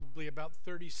basically about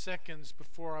 30 seconds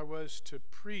before I was to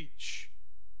preach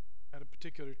at a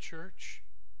particular church.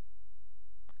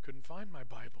 Couldn't find my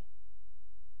Bible.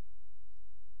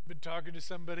 I've been talking to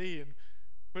somebody and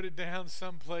put it down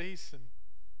someplace, and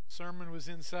sermon was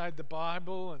inside the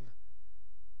Bible, and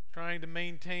trying to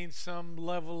maintain some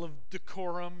level of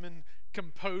decorum and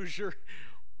composure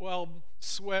while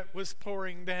sweat was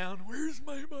pouring down. Where's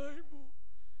my Bible?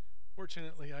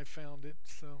 Fortunately, I found it,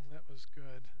 so that was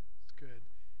good. That was good.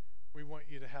 We want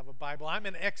you to have a Bible. I'm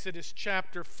in Exodus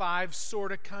chapter 5,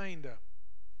 sorta, kinda.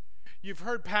 You've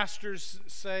heard pastors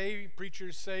say,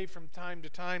 preachers say from time to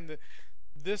time that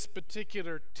this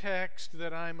particular text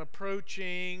that I'm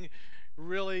approaching,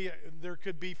 really, there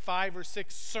could be 5 or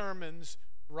 6 sermons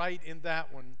right in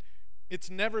that one. It's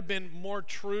never been more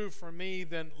true for me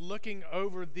than looking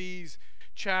over these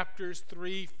chapters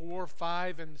 3, 4,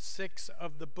 5, and 6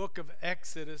 of the book of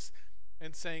Exodus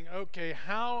and saying, okay,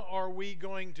 how are we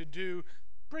going to do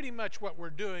pretty much what we're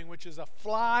doing, which is a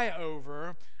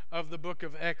flyover of the book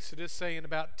of Exodus, say in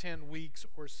about 10 weeks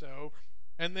or so,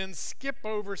 and then skip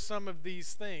over some of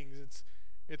these things.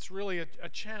 It's really a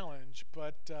challenge,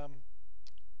 but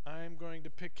I'm going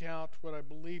to pick out what I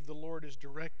believe the Lord is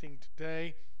directing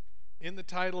today in the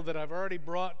title that I've already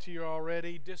brought to you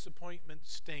already, Disappointment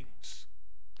Stinks.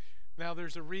 Now,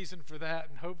 there's a reason for that,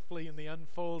 and hopefully in the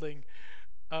unfolding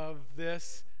of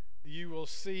this, you will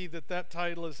see that that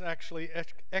title is actually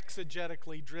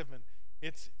exegetically driven.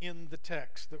 It's in the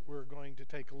text that we're going to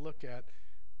take a look at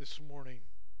this morning.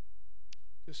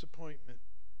 Disappointment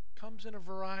comes in a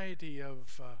variety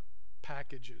of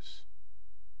packages.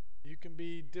 You can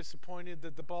be disappointed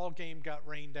that the ball game got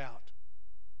rained out.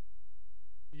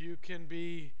 You can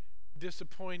be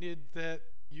disappointed that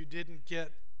you didn't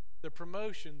get the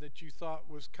promotion that you thought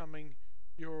was coming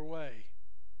your way.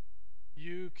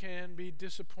 You can be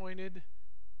disappointed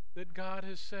that God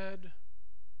has said,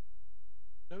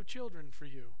 no children for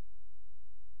you.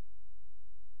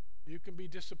 You can be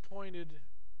disappointed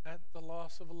at the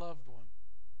loss of a loved one.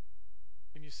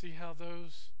 Can you see how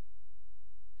those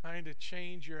kind of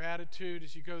change your attitude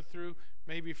as you go through?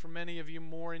 Maybe for many of you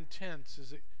more intense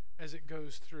as it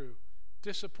goes through.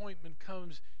 Disappointment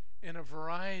comes in a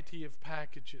variety of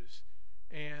packages.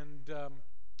 And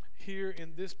here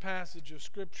in this passage of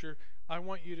Scripture, I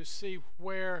want you to see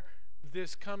where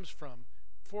this comes from.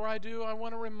 Before I do, I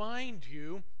want to remind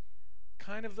you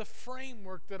kind of the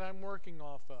framework that I'm working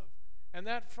off of. And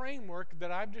that framework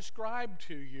that I've described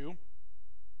to you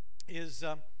is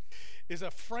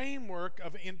a framework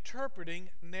of interpreting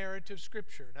narrative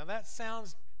Scripture. Now that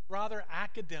sounds rather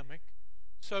academic,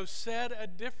 so said a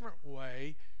different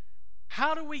way,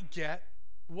 how do we get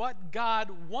what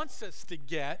God wants us to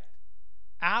get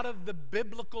out of the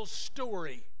biblical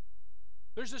story?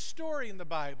 There's a story in the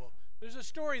Bible. There's a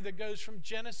story that goes from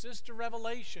Genesis to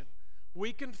Revelation.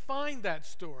 We can find that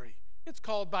story. It's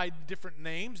called by different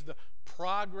names: the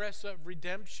progress of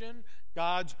redemption,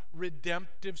 God's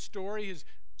redemptive story, his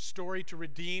story to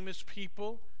redeem his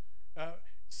people.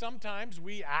 Sometimes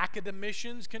we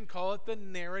academicians can call it the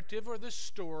narrative or the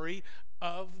story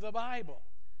of the Bible.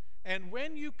 And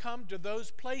when you come to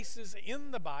those places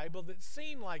in the Bible that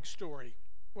seem like story,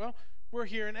 well, we're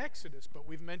here in Exodus, but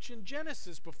we've mentioned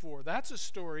Genesis before. That's a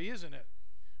story, isn't it?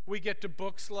 We get to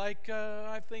books like,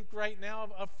 I think right now,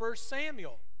 of 1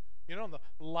 Samuel. You know, the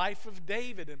life of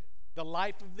David and the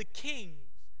life of the kings.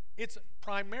 It's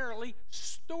primarily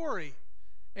story.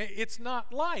 It's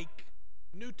not like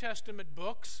New Testament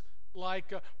books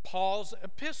like Paul's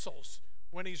epistles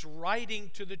when he's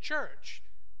writing to the church.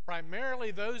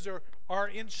 Primarily those are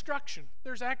instruction.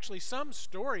 There's actually some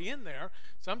story in there.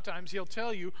 Sometimes he'll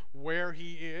tell you where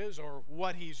he is or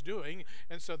what he's doing,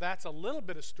 and so that's a little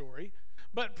bit of story.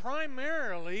 But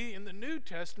primarily in the New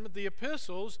Testament, the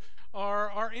epistles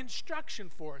are instruction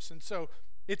for us. And so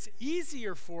it's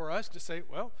easier for us to say,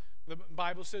 well, the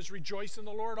Bible says rejoice in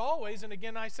the Lord always, and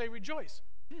again I say rejoice.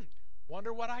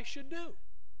 Wonder what I should do.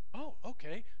 Oh,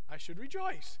 okay, I should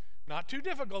rejoice. Not too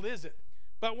difficult, is it?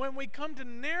 But when we come to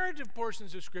narrative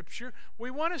portions of Scripture, we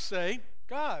want to say,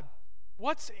 God,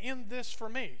 what's in this for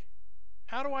me?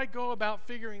 How do I go about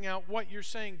figuring out what you're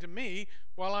saying to me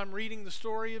while I'm reading the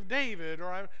story of David,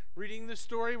 or I'm reading the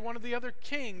story of one of the other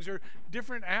kings, or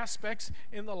different aspects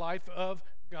in the life of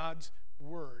God's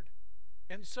Word?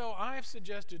 And so I've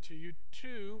suggested to you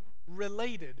two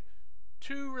related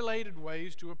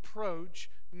ways to approach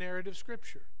narrative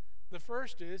Scripture. The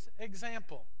first is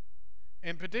example.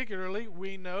 And particularly,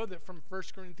 we know that from 1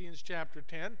 Corinthians chapter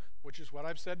 10, which is what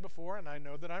I've said before, and I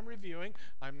know that I'm reviewing.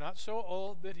 I'm not so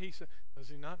old that he said, does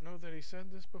he not know that he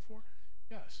said this before?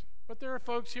 Yes. But there are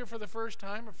folks here for the first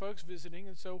time, or folks visiting,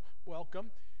 and so welcome.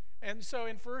 And so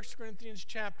in 1 Corinthians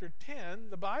chapter 10,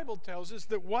 the Bible tells us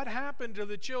that what happened to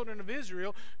the children of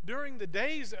Israel during the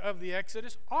days of the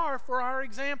Exodus are for our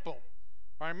example,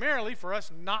 primarily for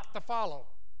us not to follow.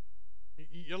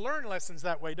 You learn lessons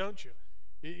that way, don't you?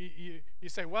 You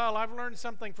say, well, I've learned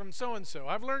something from so-and-so.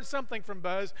 I've learned something from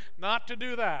Buzz not to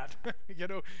do that.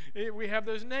 We have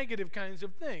those negative kinds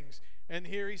of things. And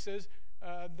here he says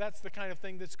that's the kind of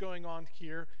thing that's going on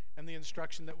here and the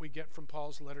instruction that we get from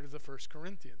Paul's letter to the 1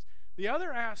 Corinthians. The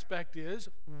other aspect is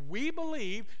we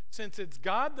believe, since it's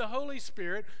God the Holy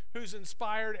Spirit who's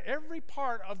inspired every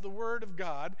part of the Word of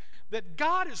God, that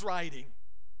God is writing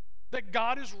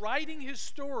his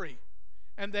story.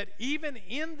 And that even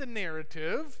in the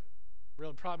narrative,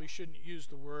 really probably shouldn't use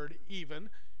the word even,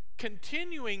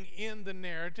 continuing in the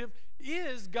narrative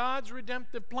is God's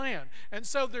redemptive plan. And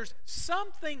so there's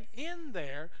something in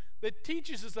there that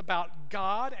teaches us about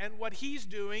God and what He's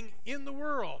doing in the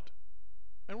world.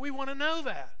 And we want to know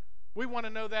that. We want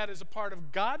to know that as a part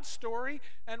of God's story,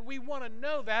 and we want to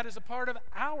know that as a part of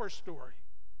our story.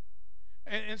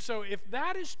 And so if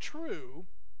that is true,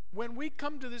 when we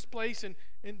come to this place in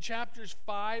chapters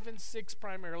 5 and 6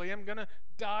 primarily, I'm going to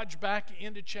dodge back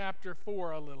into chapter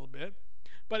 4 a little bit.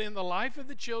 But in the life of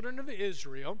the children of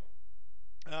Israel,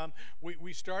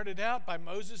 we started out by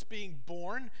Moses being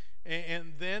born,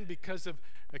 and then because of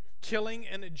killing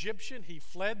an Egyptian, he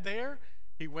fled there.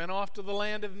 He went off to the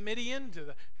land of Midian, to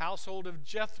the household of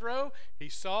Jethro. He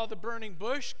saw the burning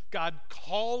bush. God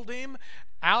called him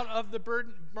out of the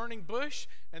burning bush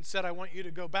and said, I want you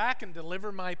to go back and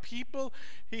deliver my people.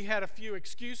 He had a few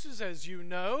excuses, as you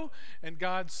know, and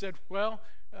God said, well,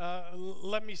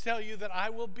 let me tell you that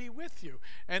I will be with you.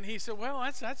 And he said, well,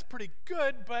 that's pretty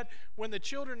good, but when the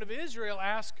children of Israel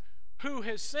ask, who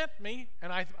has sent me?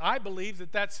 And I believe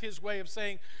that that's his way of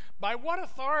saying, by what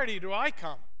authority do I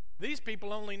come? These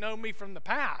people only know me from the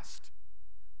past.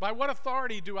 By what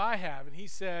authority do I have? And he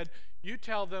said, you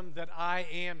tell them that I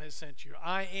am has sent you.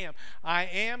 I am. I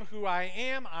am who I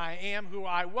am. I am who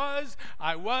I was.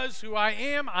 I was who I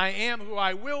am who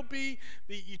I will be.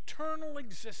 The eternal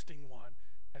existing one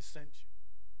has sent you.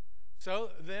 So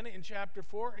then in chapter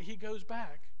 4, he goes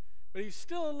back. But he's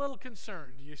still a little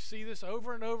concerned. You see this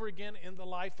over and over again in the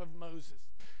life of Moses.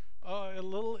 A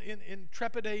little in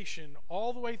trepidation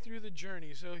all the way through the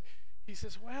journey. So he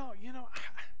says, well,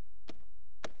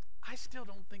 I still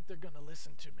don't think they're going to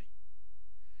listen to me.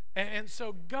 And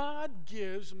so God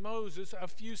gives Moses a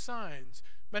few signs.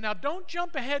 But now don't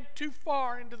jump ahead too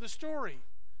far into the story.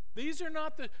 These are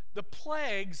not the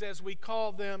plagues, as we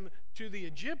call them, to the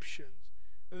Egyptians.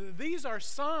 These are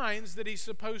signs that he's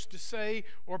supposed to say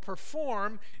or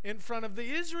perform in front of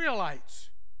the Israelites.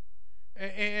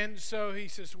 And so he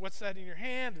says, what's that in your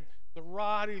hand? And the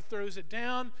rod, he throws it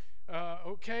down.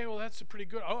 Okay, well, that's pretty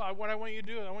good. What I want you to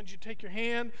do, I want you to take your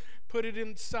hand, put it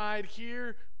inside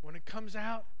here. When it comes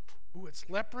out, it's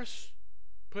leprous.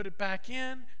 Put it back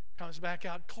in, comes back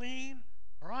out clean.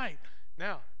 All right.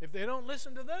 Now, if they don't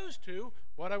listen to those two,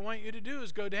 what I want you to do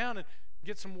is go down and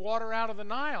get some water out of the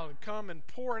Nile and come and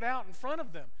pour it out in front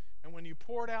of them. And when you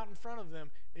pour it out in front of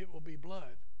them, it will be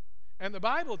blood. And the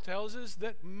Bible tells us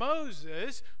that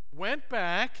Moses went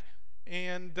back,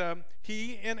 and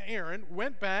he and Aaron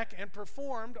went back and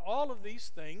performed all of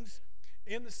these things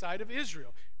in the sight of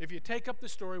Israel. If you take up the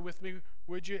story with me,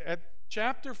 would you, at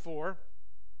chapter 4,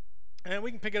 and we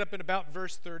can pick it up in about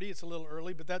verse 30. It's a little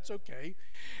early, but that's okay.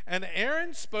 And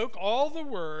Aaron spoke all the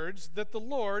words that the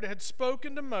Lord had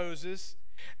spoken to Moses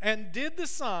and did the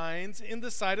signs in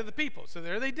the sight of the people. So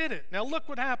there they did it. Now look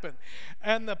what happened.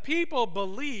 And the people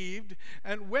believed,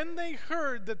 and when they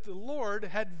heard that the Lord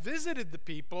had visited the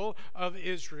people of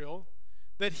Israel,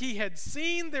 that he had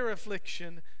seen their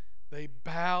affliction, they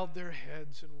bowed their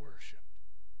heads and worshiped.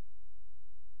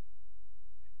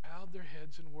 They bowed their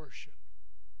heads and worshiped.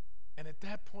 And at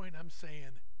that point, I'm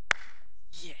saying,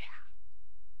 yeah.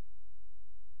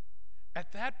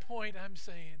 At that point, I'm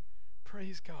saying,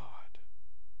 praise God.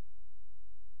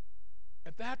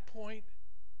 At that point,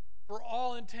 for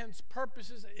all intents and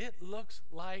purposes, it looks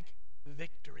like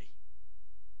victory.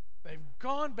 They've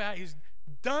gone back. He's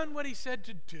done what he said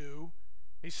to do.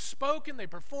 He's spoken. They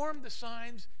performed the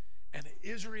signs, and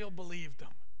Israel believed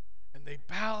them. And they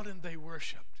bowed and they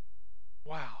worshiped.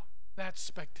 Wow, that's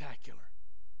spectacular.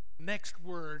 Next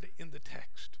word in the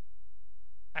text,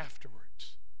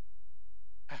 afterwards.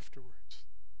 Afterwards.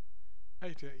 I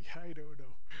tell you, I don't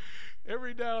know.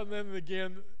 Every now and then and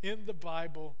again in the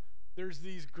Bible, there's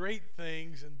these great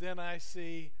things, and then I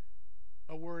see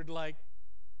a word like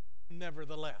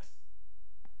nevertheless.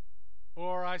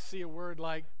 Or I see a word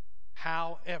like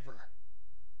however.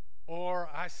 Or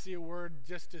I see a word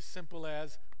just as simple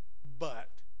as but.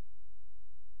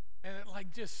 And it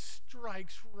like just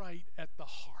strikes right at the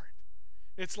heart.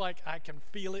 It's like I can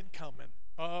feel it coming.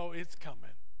 Oh, it's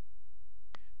coming.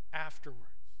 Afterwards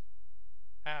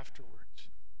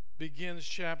begins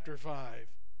chapter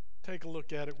 5. Take a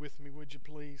look at it with me, would you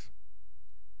please?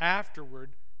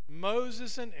 Afterward,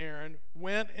 Moses and Aaron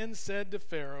went and said to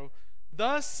Pharaoh,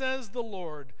 "Thus says the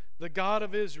Lord, the God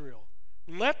of Israel,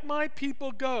 let my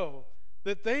people go,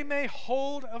 that they may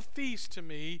hold a feast to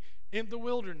me in the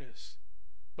wilderness."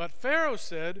 But Pharaoh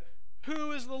said,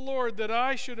 "Who is the Lord that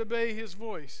I should obey his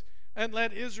voice and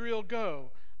let Israel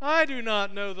go? I do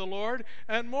not know the Lord,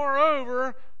 and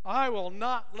moreover, I will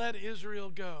not let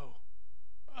Israel go."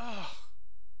 Oh,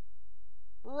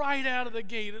 right out of the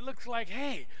gate, it looks like,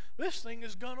 hey, this thing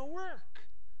is going to work.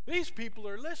 These people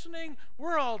are listening.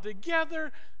 We're all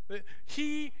together.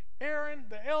 Aaron,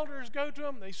 the elders go to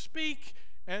him. They speak,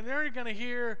 and they're going to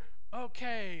hear,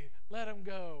 okay, let him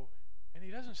go. And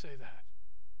he doesn't say that.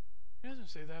 He doesn't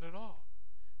say that at all.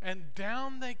 And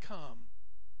down they come,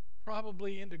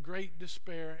 probably into great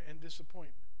despair and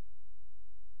disappointment.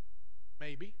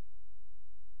 Maybe.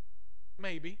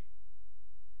 Maybe.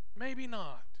 Maybe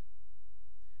not.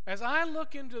 As I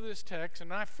look into this text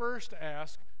and I first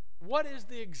ask, what is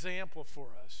the example for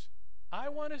us? I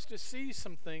want us to see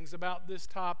some things about this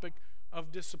topic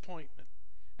of disappointment.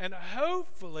 And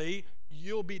hopefully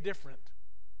you'll be different.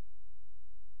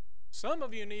 Some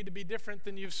of you need to be different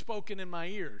than you've spoken in my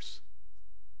ears.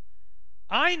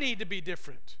 I need to be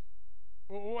different.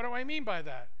 What do I mean by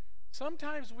that?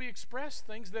 Sometimes we express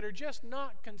things that are just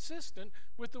not consistent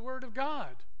with the Word of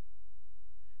God.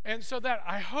 And so that,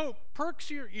 I hope, perks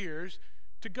your ears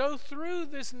to go through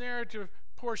this narrative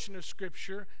portion of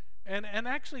Scripture and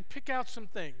actually pick out some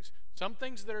things. Some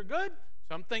things that are good,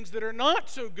 some things that are not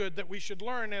so good that we should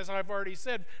learn, as I've already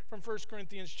said, from 1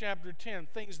 Corinthians chapter 10,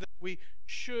 things that we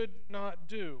should not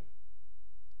do.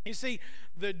 You see,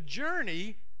 the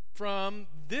journey from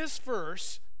this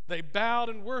verse, they bowed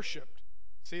and worshiped.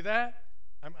 See that?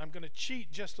 I'm going to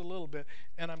cheat just a little bit,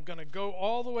 and I'm going to go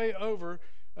all the way over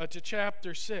to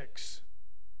chapter 6.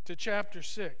 To chapter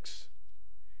 6.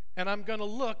 And I'm going to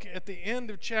look at the end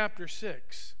of chapter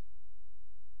 6.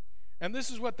 And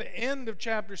this is what the end of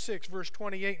chapter 6, verse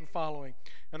 28 and following.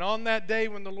 "And on that day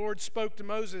when the Lord spoke to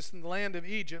Moses in the land of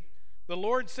Egypt, the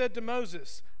Lord said to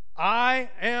Moses, I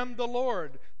am the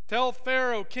Lord. Tell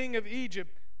Pharaoh, king of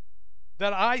Egypt,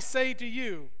 that I say to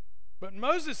you." But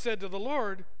Moses said to the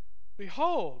Lord,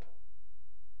 "Behold,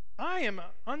 I am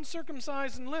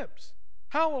uncircumcised in lips.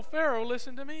 How will Pharaoh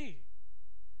listen to me?"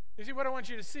 You see, what I want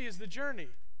you to see is the journey.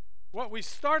 What we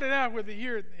started out with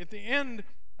here at the end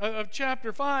of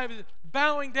chapter 5 is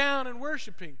bowing down and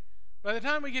worshiping. By the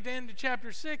time we get to the end of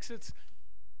chapter 6, it's,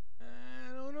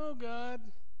 I don't know,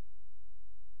 God.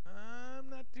 I'm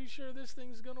not too sure this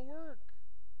thing's going to work.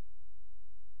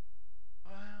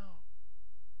 Wow.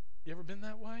 You ever been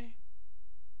that way?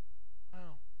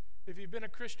 Wow. If you've been a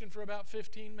Christian for about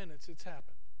 15 minutes, it's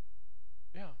happened.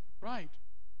 Yeah, right.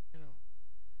 You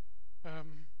know.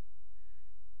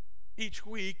 Each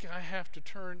week I have to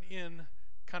turn in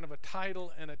kind of a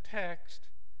title and a text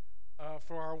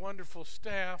for our wonderful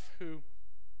staff who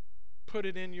put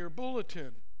it in your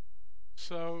bulletin.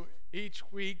 So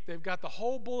each week they've got the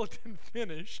whole bulletin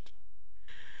finished,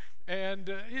 and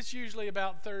it's usually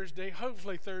about Thursday,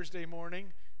 hopefully Thursday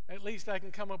morning. At least I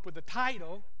can come up with a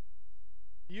title.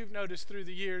 You've noticed through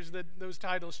the years that those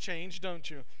titles change, don't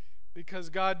you? Because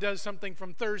God does something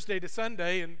from Thursday to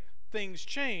Sunday and things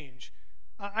change.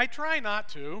 I try not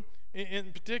to.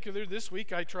 In particular, this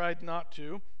week I tried not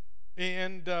to.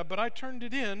 But I turned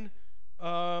it in.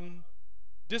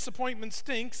 Disappointment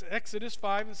stinks, Exodus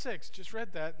 5 and 6. Just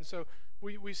read that, and so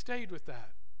we stayed with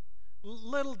that.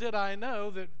 Little did I know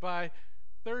that by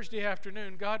Thursday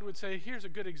afternoon, God would say, here's a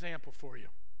good example for you.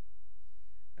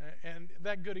 And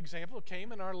that good example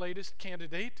came in our latest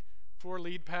candidate for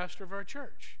lead pastor of our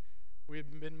church. We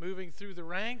had been moving through the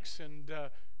ranks and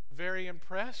very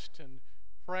impressed and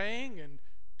praying and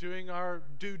doing our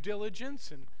due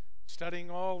diligence and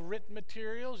studying all written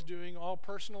materials, doing all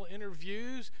personal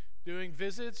interviews, doing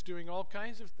visits, doing all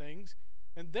kinds of things.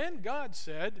 And then God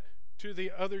said to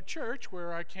the other church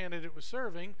where our candidate was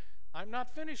serving, I'm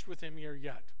not finished with him here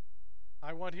yet.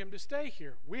 I want him to stay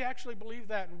here. We actually believe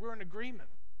that, and we're in agreement.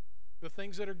 The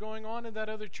things that are going on in that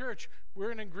other church,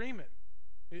 we're in agreement.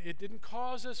 It didn't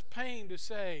cause us pain to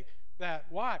say that.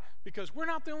 Why? Because we're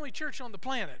not the only church on the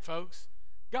planet, folks.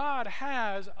 God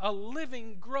has a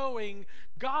living, growing,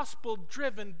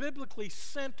 gospel-driven, biblically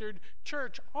centered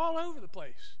church all over the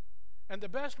place. And the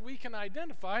best we can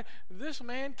identify, this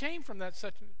man came from that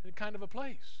such kind of a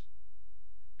place.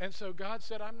 And so God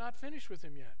said, I'm not finished with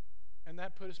him yet. And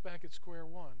that put us back at square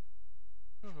one.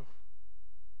 Ooh.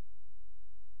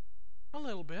 A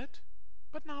little bit,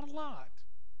 but not a lot.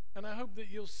 And I hope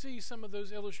that you'll see some of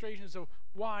those illustrations of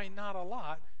why not a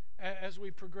lot as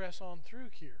we progress on through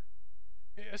here.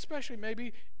 Especially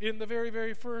maybe in the very,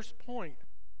 very first point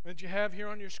that you have here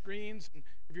on your screens. And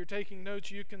if you're taking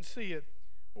notes, you can see it.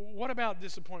 What about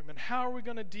disappointment? How are we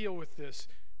going to deal with this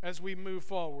as we move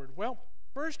forward? Well,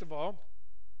 first of all,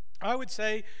 I would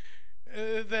say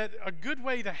that a good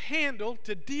way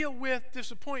to deal with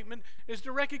disappointment is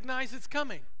to recognize it's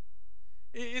coming.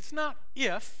 It's not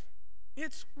if,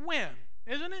 it's when,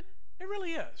 isn't it? It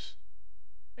really is.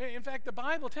 In fact, the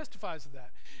Bible testifies to that.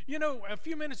 You know, a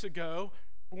few minutes ago,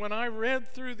 when I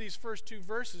read through these first 2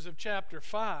 verses of chapter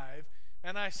 5,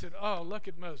 and I said, oh, look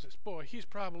at Moses. Boy, he's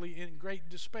probably in great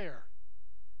despair.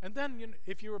 And then,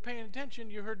 if you were paying attention,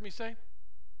 you heard me say,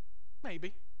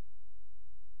 maybe.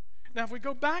 Now, if we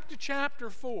go back to chapter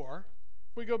 4,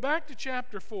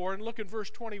 and look at verse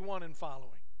 21 and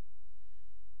following.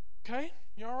 Okay?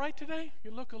 You all right today?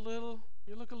 You look a little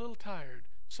tired.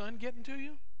 Sun getting to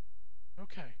you?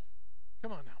 Okay.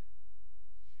 Come on now.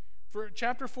 For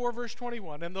chapter 4, verse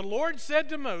 21, and the Lord said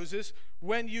to Moses,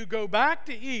 when you go back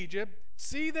to Egypt,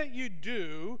 see that you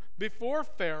do before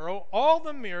Pharaoh all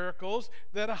the miracles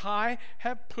that I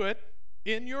have put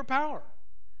in your power.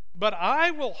 But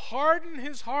I will harden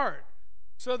his heart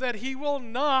so that he will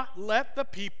not let the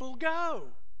people go.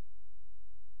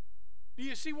 Do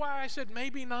you see why I said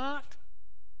maybe not?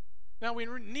 Now, we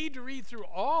need to read through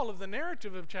all of the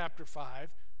narrative of chapter 5,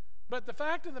 but the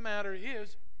fact of the matter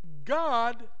is,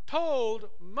 God told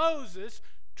Moses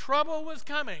trouble was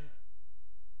coming.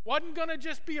 Wasn't going to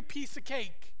just be a piece of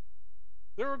cake.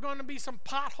 There were going to be some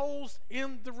potholes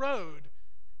in the road.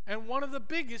 And one of the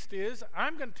biggest is,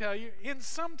 I'm going to tell you, in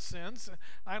some sense,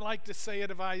 I like to say it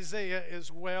of Isaiah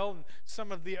as well, and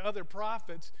some of the other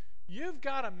prophets, you've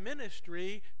got a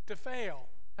ministry to fail.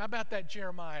 How about that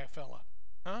Jeremiah fella?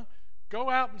 Huh? Go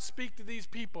out and speak to these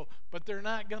people, but they're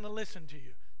not going to listen to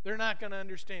you. They're not going to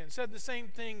understand. Said the same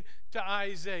thing to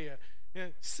Isaiah.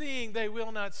 Seeing they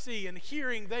will not see, and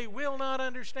hearing they will not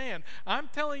understand. I'm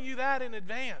telling you that in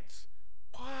advance.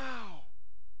 Wow.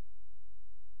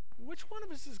 Which one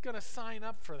of us is going to sign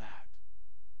up for that?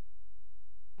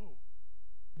 Oh,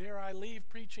 dare I leave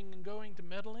preaching and going to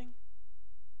meddling?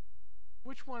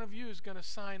 Which one of you is going to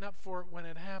sign up for it when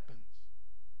it happens?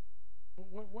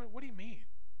 What do you mean?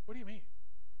 What do you mean?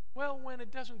 Well, when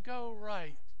it doesn't go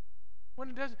right,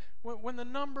 when the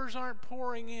numbers aren't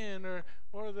pouring in,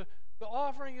 or the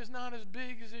offering is not as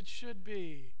big as it should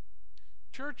be.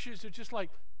 Churches are just like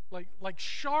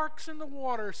sharks in the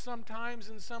water sometimes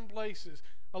in some places.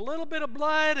 A little bit of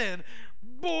blood and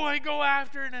boy, go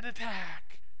after it and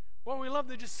attack. Boy, we love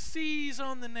to just seize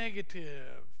on the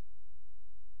negative.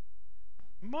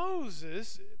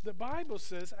 Moses, the Bible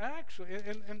says, actually,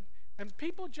 and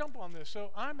people jump on this,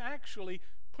 so I'm actually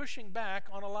pushing back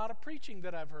on a lot of preaching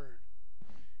that I've heard.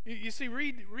 You see,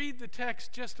 read the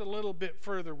text just a little bit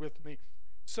further with me.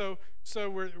 So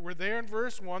we're there in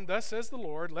verse 1. Thus says the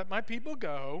Lord, let my people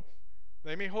go.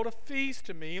 They may hold a feast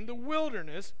to me in the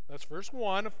wilderness. That's verse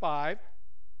 1 of 5.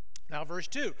 Now verse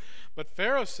 2. But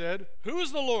Pharaoh said, who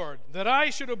is the Lord, that I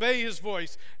should obey his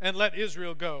voice and let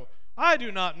Israel go? I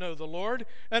do not know the Lord,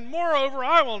 and moreover,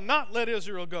 I will not let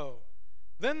Israel go.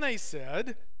 Then they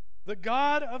said, the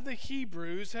God of the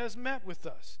Hebrews has met with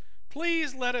us.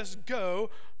 Please let us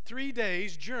go 3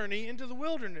 days' journey into the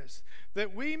wilderness,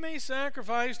 that we may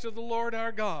sacrifice to the Lord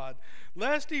our God,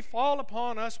 lest he fall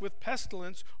upon us with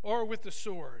pestilence or with the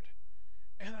sword.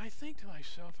 And I think to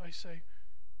myself, I say,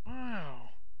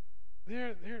 wow,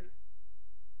 they're.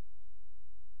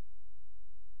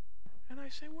 And I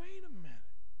say, wait a minute.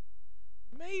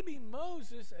 Maybe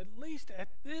Moses, at least at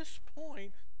this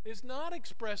point, is not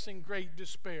expressing great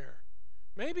despair.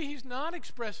 Maybe he's not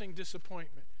expressing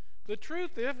disappointment. The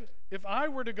truth is, if I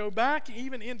were to go back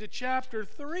even into chapter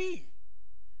 3,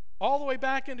 all the way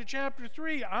back into chapter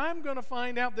 3, I'm going to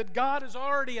find out that God has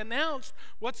already announced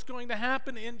what's going to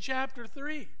happen in chapter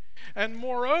 3. And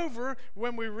moreover,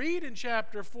 when we read in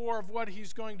chapter 4 of what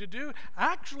he's going to do,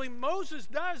 actually Moses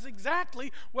does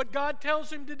exactly what God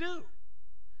tells him to do.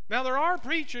 Now, there are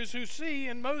preachers who see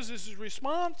in Moses'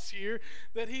 response here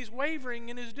that he's wavering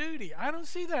in his duty. I don't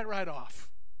see that right off.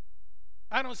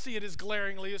 I don't see it as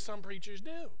glaringly as some preachers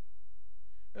do.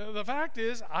 The fact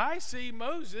is, I see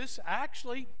Moses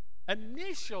actually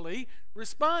initially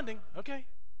responding, okay,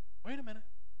 wait a minute.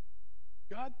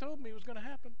 God told me it was going to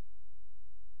happen.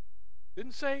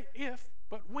 Didn't say if,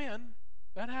 but when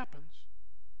that happens.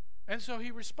 And so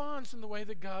he responds in the way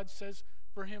that God says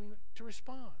for him to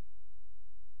respond.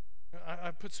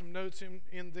 I put some notes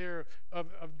in there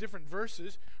of different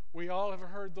verses. We all have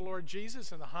heard the Lord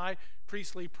Jesus in the high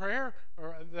priestly prayer,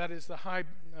 or that is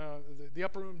the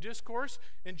upper room discourse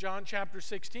in John chapter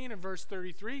 16 and verse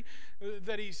 33,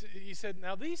 that he said,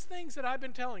 now these things that I've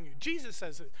been telling you, Jesus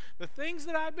says it, the things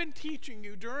that I've been teaching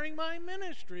you during my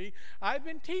ministry, I've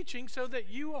been teaching so that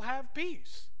you will have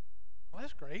peace. Well,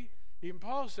 that's great. Even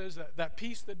Paul says that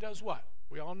peace that does what?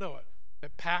 We all know it.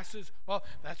 That passes, well,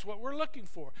 that's what we're looking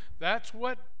for. That's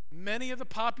what many of the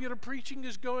popular preaching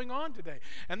is going on today.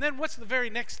 And then what's the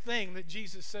very next thing that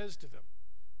Jesus says to them?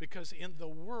 Because in the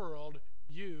world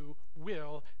you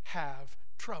will have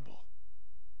trouble.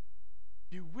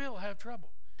 You will have trouble.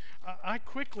 I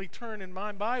quickly turn in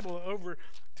my Bible over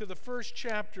to the first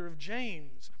chapter of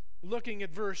James, looking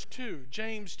at verse 2.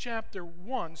 James chapter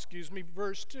 1,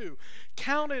 verse 2.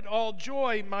 Count it all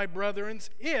joy, my brethren,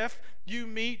 if you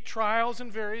meet trials of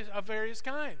various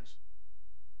kinds.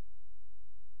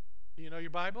 Do you know your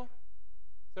Bible?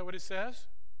 Is that what it says?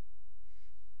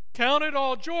 Count it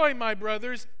all joy, my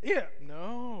brothers,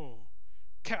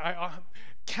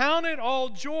 Count it all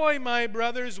joy, my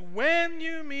brothers, when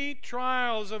you meet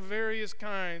trials of various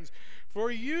kinds. For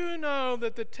you know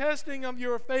that the testing of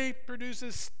your faith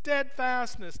produces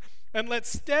steadfastness, and let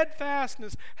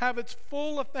steadfastness have its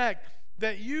full effect,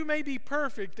 that you may be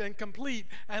perfect and complete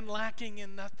and lacking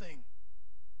in nothing.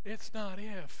 It's not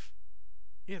if,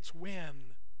 it's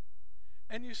when.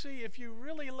 And you see, if you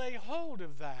really lay hold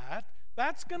of that,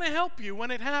 that's going to help you when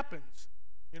it happens.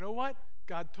 You know what?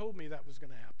 God told me that was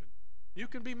going to happen. You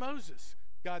can be Moses.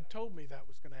 God told me that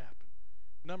was going to happen.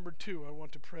 Number 2, I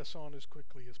want to press on as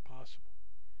quickly as possible.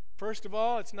 First of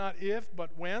all, it's not if,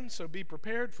 but when, so be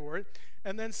prepared for it.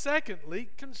 And then secondly,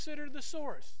 consider the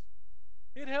source.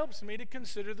 It helps me to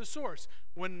consider the source.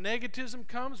 When negativism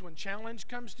comes, when challenge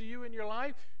comes to you in your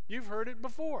life, you've heard it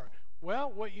before.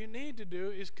 Well, what you need to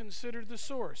do is consider the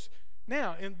source.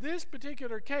 Now, in this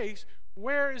particular case,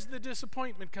 where is the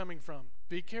disappointment coming from?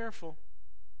 Be careful.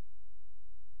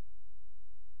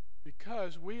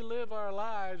 Because we live our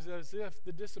lives as if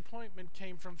the disappointment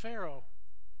came from Pharaoh,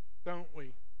 don't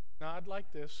we? Nod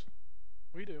like this.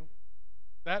 We do.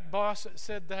 That boss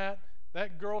said that.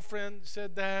 That girlfriend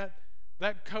said that.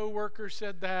 That coworker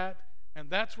said that. And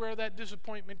that's where that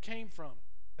disappointment came from.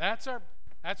 That's our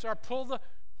pull the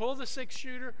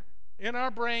 6-shooter in our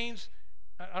brains.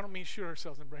 I don't mean shoot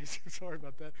ourselves in the brains. Sorry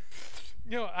about that.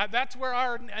 That's where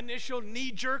our initial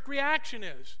knee-jerk reaction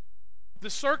is. The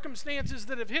circumstances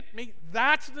that have hit me,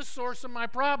 that's the source of my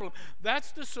problem.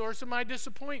 That's the source of my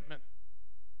disappointment.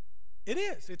 It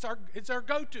is. It's our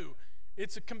go-to.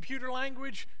 It's a computer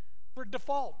language for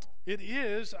default. It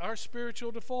is our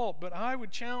spiritual default. But I would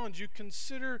challenge you,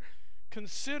 consider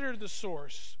the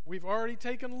source. We've already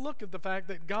taken a look at the fact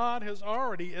that God has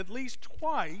already, at least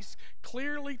twice,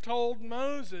 clearly told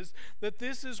Moses that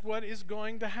this is what is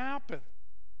going to happen.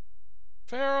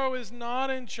 Pharaoh is not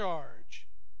in charge.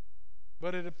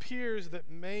 But it appears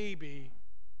that maybe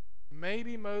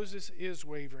Moses is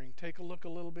wavering. Take a look a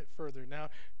little bit further. Now,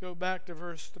 go back to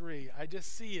verse 3. I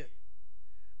just see it.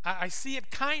 I see it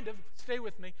kind of, stay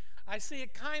with me, I see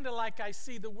it kind of like I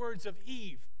see the words of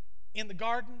Eve in the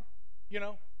garden,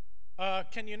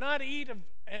 Can you not eat of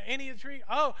any of the trees?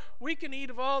 Oh, we can eat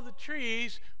of all the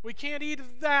trees. We can't eat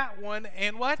of that one.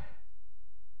 And what?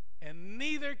 And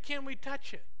neither can we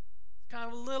touch it. It's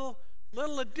kind of a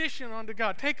little addition onto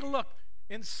God. Take a look.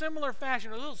 In similar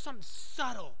fashion, a little something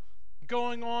subtle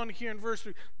going on here in verse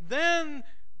 3. Then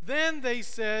they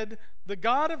said, the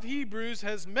God of Hebrews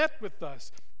has met with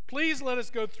us. Please let us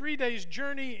go 3 days'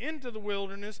 journey into the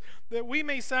wilderness that we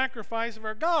may sacrifice of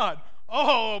our God.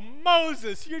 Oh,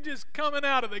 Moses, you're just coming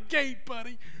out of the gate,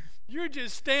 buddy. You're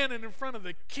just standing in front of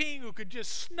the king who could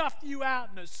just snuff you out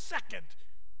in a second.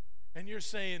 And you're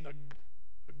saying, the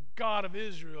God of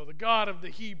Israel, the God of the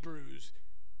Hebrews,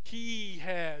 He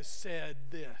has said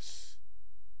this.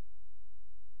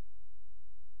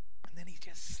 And then he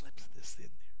just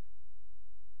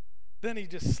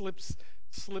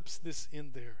slips this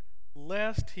in there.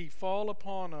 Lest he fall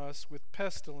upon us with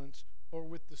pestilence or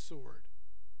with the sword.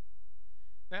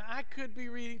 Now, I could be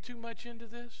reading too much into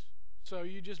this, so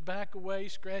you just back away,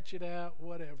 scratch it out,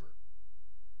 whatever.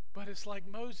 But it's like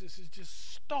Moses is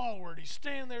just stalwart. He's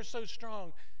standing there so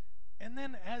strong. And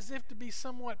then as if to be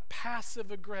somewhat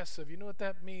passive-aggressive. You know what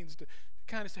that means? To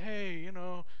kind of say, hey,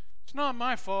 it's not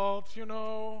my fault,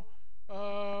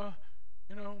 but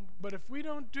if we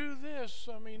don't do this,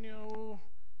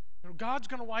 God's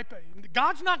going to wipe out.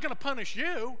 God's not going to punish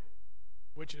you,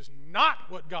 which is not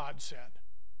what God said.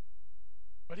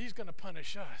 But He's going to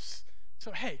punish us.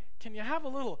 So, hey, can you have a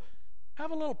little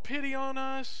Have a little pity on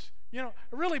us. I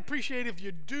really appreciate if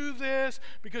you do this,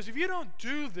 because if you don't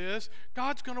do this,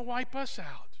 God's going to wipe us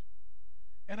out.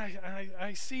 And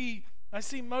I see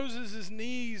Moses'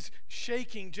 knees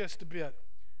shaking just a bit.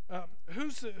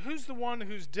 Who's the one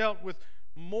who's dealt with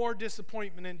more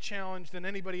disappointment and challenge than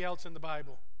anybody else in the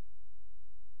Bible?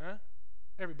 Huh?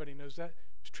 Everybody knows that.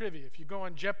 It's trivia. If you go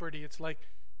on Jeopardy, it's like,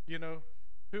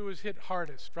 who was hit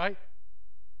hardest, right?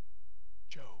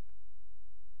 Job.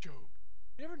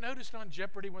 You ever noticed on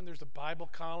Jeopardy when there's a Bible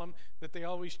column that they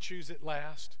always choose it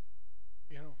last?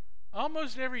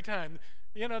 Almost every time.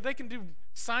 They can do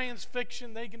science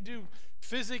fiction, they can do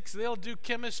physics, they'll do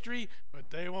chemistry,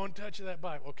 but they won't touch that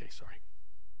Bible. Okay, sorry.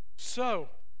 So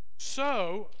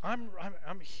I'm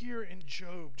here in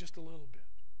Job just a little bit.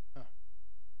 Huh.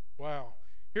 Wow.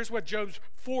 Here's what Job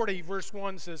 40 verse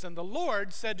 1 says. And the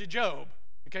Lord said to Job,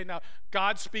 okay, now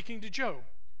God's speaking to Job,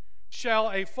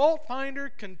 shall a fault finder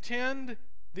contend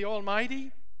the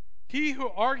Almighty? He who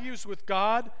argues with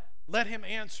God, let him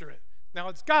answer it. Now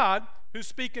it's God who's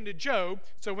speaking to Job,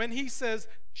 so when he says,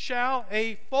 shall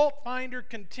a fault finder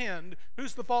contend,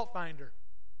 who's the fault finder?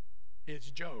 It's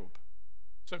Job.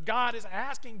 So God is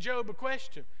asking Job a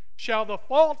question. Shall the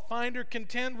fault finder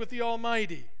contend with the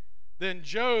Almighty? Then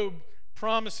Job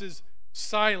promises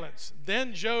silence.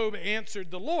 Then Job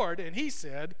answered the Lord, and he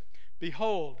said,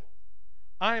 behold,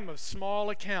 I am of small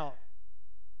account.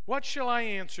 What shall I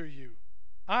answer you?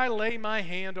 I lay my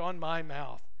hand on my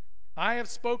mouth. I have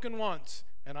spoken once,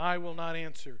 and I will not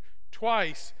answer.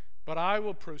 Twice, but I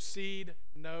will proceed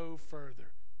no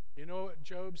further. You know what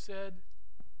Job said?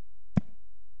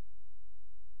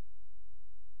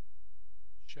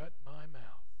 Shut my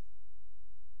mouth.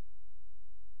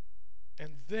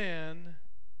 And then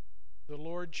the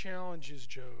Lord challenges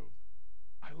Job.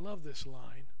 I love this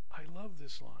line.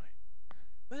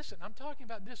 Listen, I'm talking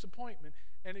about disappointment.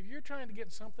 And if you're trying to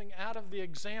get something out of the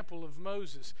example of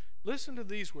Moses, listen to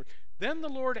these words. Then the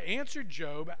Lord answered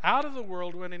Job out of the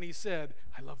whirlwind, and he said,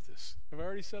 I love this. Have I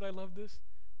already said I love this?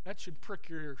 That should prick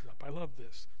your ears up. I love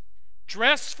this.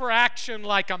 Dress for action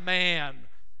like a man.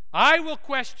 I will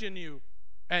question you,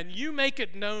 and you make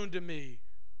it known to me.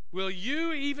 Will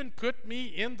you even put me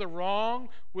in the wrong?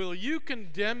 Will you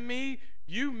condemn me?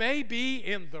 You may be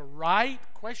in the right?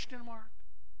 Question mark.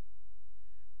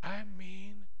 I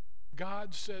mean,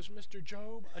 God says, Mr.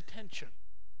 Job, attention.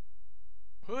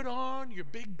 Put on your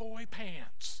big boy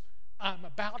pants. I'm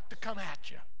about to come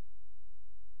at you.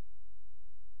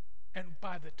 And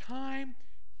by the time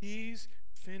he's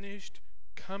finished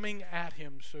coming at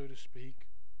him, so to speak,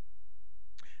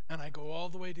 and I go all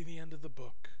the way to the end of the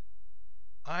book,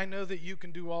 I know that you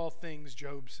can do all things,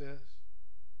 Job says,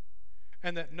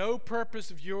 and that no purpose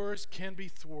of yours can be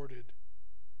thwarted.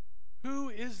 Who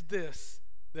is this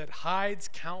that hides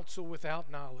counsel without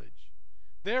knowledge?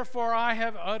 Therefore I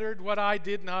have uttered what I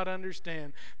did not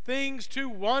understand, things too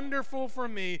wonderful for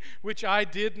me, which I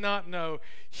did not know.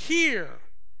 Hear,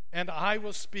 and I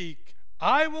will speak.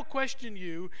 I will question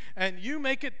you, and you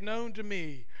make it known to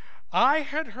me. I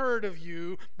had heard of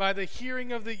you by the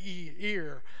hearing of the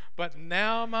ear, but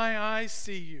now my eyes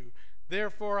see you.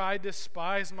 Therefore I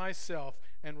despise myself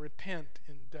and repent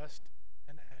in dust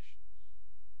and ashes.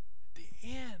 At the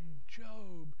end,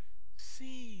 Job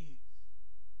sees.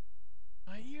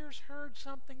 My ears heard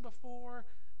something before,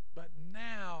 but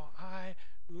now I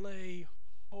lay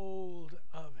hold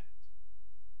of it.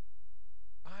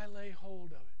 I lay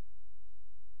hold of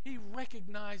it. He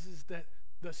recognizes that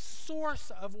the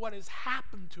source of what has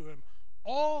happened to him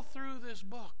all through this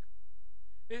book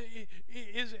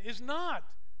is not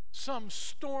some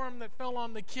storm that fell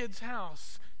on the kid's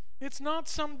house. It's not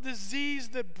some disease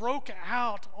that broke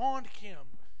out on him.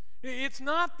 It's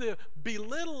not the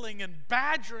belittling and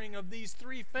badgering of these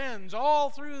three friends all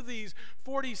through these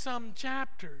 40-some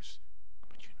chapters.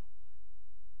 But you know what?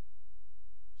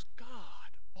 It was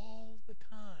God all the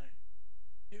time.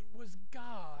 It was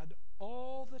God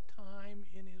all the time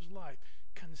in his life.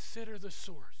 Consider the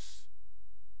source.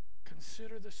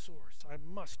 Consider the source. I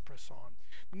must press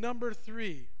on. Number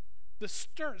 3, the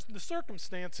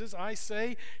circumstances, I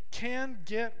say, can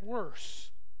get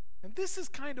worse. And this is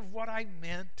kind of what I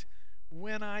meant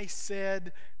when I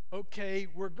said, okay,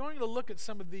 we're going to look at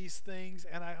some of these things,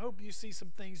 and I hope you see some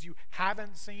things you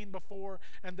haven't seen before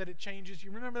and that it changes.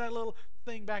 You remember that little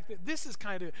thing back there? This is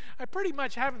kind of, I pretty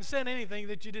much haven't said anything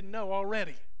that you didn't know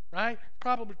already, right?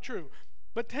 Probably true.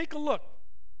 But take a look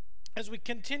as we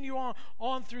continue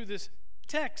on through this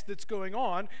text that's going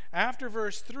on. After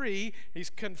verse 3, he's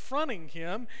confronting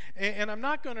him, and I'm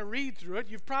not going to read through it.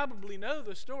 You probably know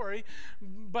the story,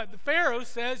 but the Pharaoh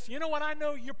says, you know what I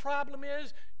know your problem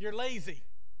is? You're lazy.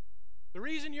 The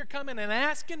reason you're coming and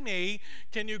asking me,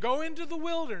 can you go into the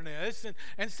wilderness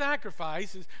and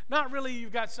sacrifice, is not really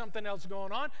you've got something else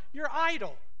going on. You're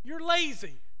idle. You're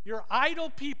lazy. You're idle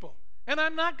people. And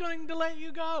I'm not going to let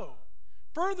you go.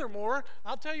 Furthermore,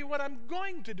 I'll tell you what I'm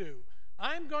going to do.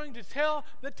 I'm going to tell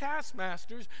the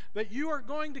taskmasters that you are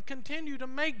going to continue to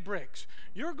make bricks.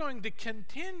 You're going to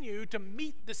continue to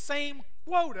meet the same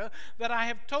quota that I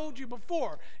have told you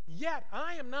before. Yet,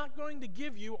 I am not going to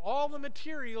give you all the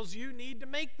materials you need to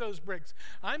make those bricks.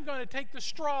 I'm going to take the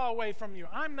straw away from you.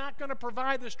 I'm not going to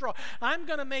provide the straw. I'm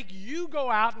going to make you go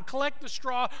out and collect the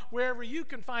straw wherever you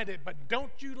can find it. But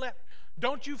don't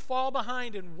you fall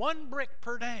behind in one brick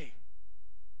per day.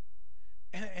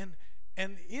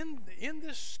 And in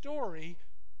this story,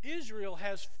 Israel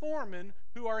has foremen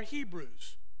who are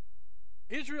Hebrews.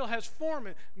 Israel has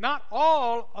foremen. Not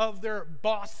all of their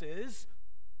bosses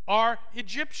are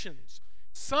Egyptians.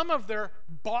 Some of their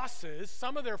bosses,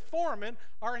 some of their foremen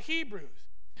are Hebrews.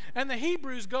 And the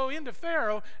Hebrews go into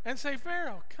Pharaoh and say,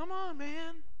 Pharaoh, come on,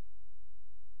 man.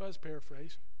 Buzz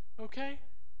paraphrase. Okay?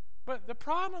 But the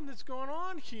problem that's going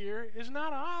on here is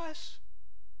not us.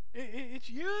 It's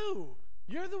you.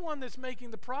 You're the one that's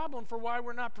making the problem for why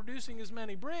we're not producing as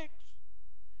many bricks.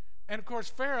 And of course,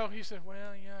 Pharaoh, he said,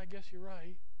 well, yeah, I guess you're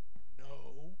right.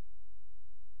 No.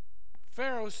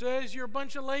 Pharaoh says, you're a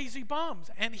bunch of lazy bums.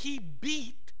 And he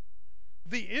beat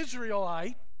the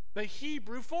Israelite, the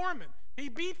Hebrew foreman. He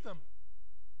beat them.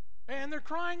 And they're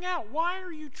crying out, why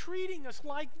are you treating us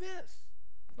like this?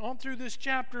 On through this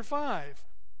chapter 5.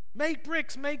 Make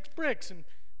bricks, make bricks. And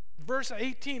verse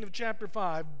 18 of chapter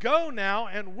 5, go now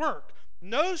and work.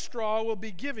 No straw will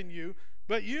be given you,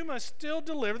 but you must still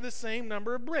deliver the same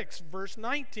number of bricks. Verse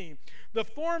 19, the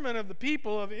foreman of the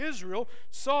people of Israel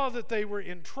saw that they were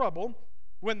in trouble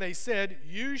when they said,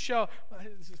 you shall...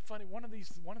 This is funny, one of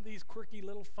these quirky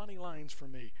little funny lines for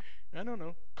me. I don't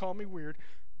know, call me weird.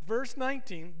 Verse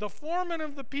 19, the foreman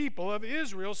of the people of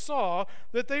Israel saw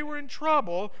that they were in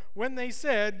trouble when they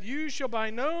said, you shall by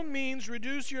no means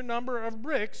reduce your number of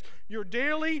bricks, your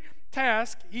daily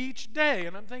task each day.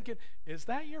 And I'm thinking, is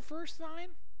that your first sign?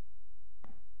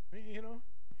 You know,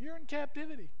 you're in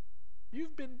captivity.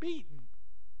 You've been beaten.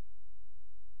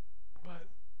 But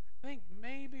I think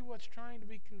maybe what's trying to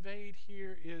be conveyed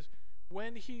here is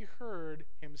when he heard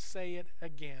him say it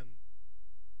again.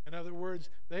 In other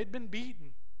words, they'd been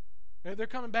beaten. They're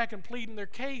coming back and pleading their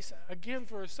case again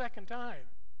for a second time.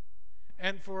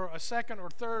 And for a second or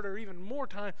third or even more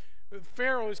time,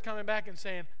 Pharaoh is coming back and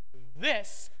saying,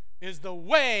 this is the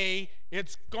way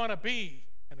it's going to be.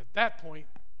 And at that point,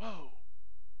 whoa.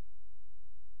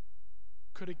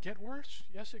 Could it get worse?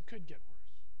 Yes, it could get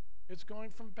worse. It's going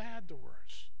from bad to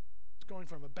worse. It's going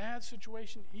from a bad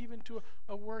situation even to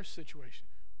a worse situation.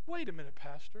 Wait a minute,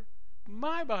 Pastor.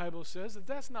 My Bible says that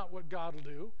that's not what God will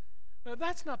do. Now,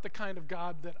 that's not the kind of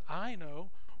God that I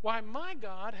know. Why, my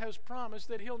God has promised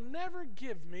that he'll never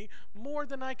give me more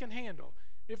than I can handle.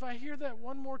 If I hear that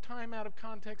one more time out of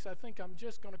context, I think I'm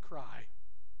just going to cry.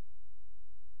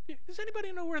 Does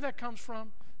anybody know where that comes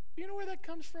from? Do you know where that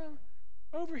comes from?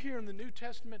 Over here in the New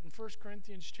Testament in 1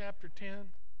 Corinthians chapter 10.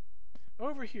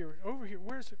 Over here.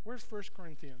 Where's 1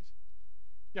 Corinthians?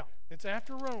 Yeah, it's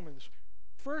after Romans.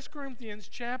 1 Corinthians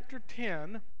chapter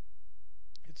 10.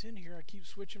 It's in here. I keep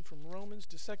switching from Romans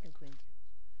to 2 Corinthians.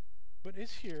 But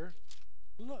it's here.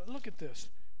 Look at this.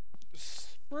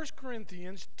 1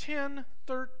 Corinthians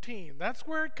 10:13. That's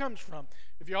where it comes from.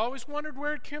 If you always wondered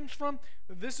where it comes from,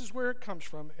 this is where it comes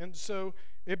from. And so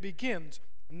it begins.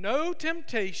 No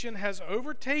temptation has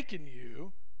overtaken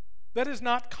you that is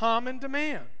not common to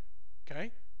man.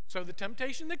 Okay? So the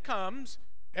temptation that comes,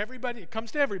 it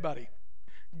comes to everybody.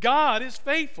 God is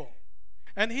faithful,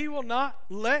 and he will not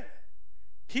let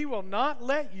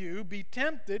you be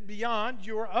tempted beyond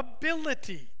your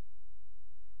ability.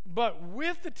 But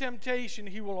with the temptation,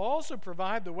 he will also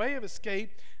provide the way of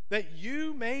escape that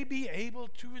you may be able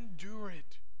to endure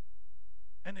it.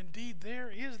 And indeed, there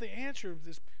is the answer of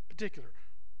this particular.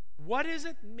 What does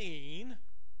it mean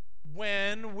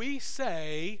when we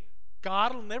say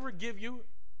God will never give you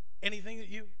anything that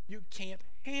you can't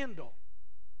handle?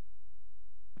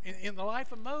 In the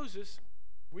life of Moses,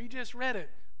 we just read it.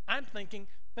 I'm thinking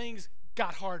things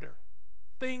got harder.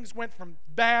 Things went from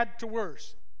bad to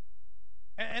worse.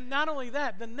 And not only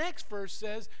that, the next verse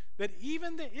says that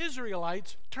even the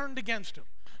Israelites turned against him.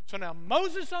 So now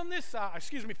Moses on this side,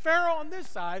 Pharaoh on this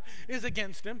side is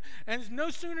against him. And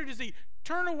no sooner does he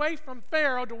turn away from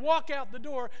Pharaoh to walk out the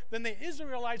door than the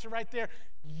Israelites are right there.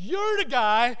 You're the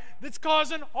guy that's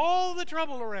causing all the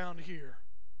trouble around here.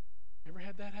 You ever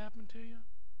had that happen to you?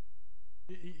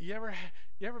 You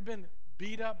ever been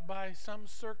beat up by some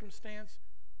circumstance,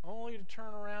 only to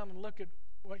turn around and look at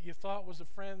what you thought was a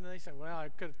friend, and they say, well, I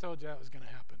could have told you that was going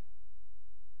to happen.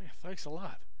 Yeah, thanks a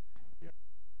lot.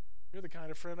 You're the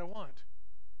kind of friend I want.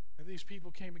 And these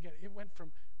people came again. It went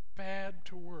from bad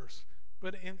to worse.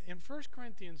 But in 1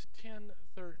 Corinthians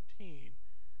 10:13,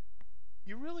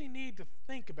 you really need to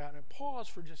think about it and pause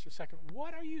for just a second.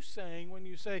 What are you saying when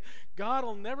you say, God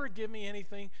will never give me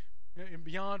anything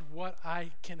beyond what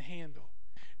I can handle?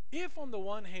 If on the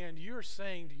one hand you're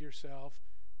saying to yourself,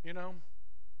 I know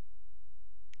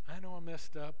I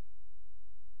messed up,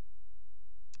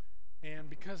 and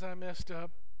because I messed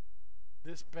up,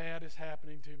 this bad is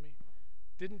happening to me.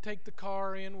 Didn't take the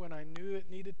car in when I knew it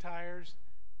needed tires.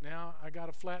 Now I got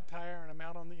a flat tire and I'm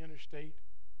out on the interstate,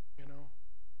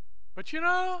 But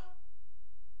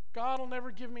God will never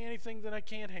give me anything that I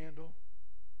can't handle,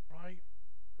 right?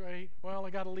 Great. Well, I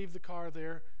got to leave the car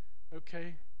there.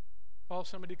 Okay. Call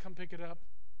somebody to come pick it up.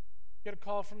 Get a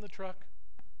call from the truck.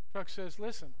 Truck says,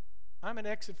 listen, I'm at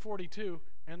exit 42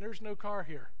 and there's no car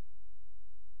here.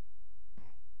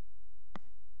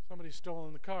 Somebody's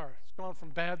stolen the car. It's gone from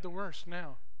bad to worse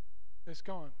now. It's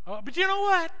gone. But you know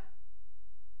what?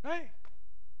 Hey,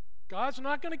 God's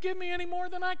not going to give me any more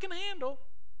than I can handle.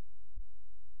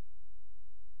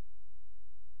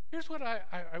 Here's what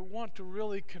I want to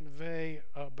really convey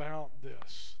about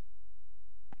this.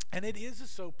 And it is a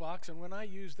soapbox, and when I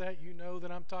use that, you know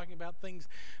that I'm talking about things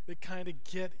that kind of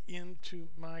get into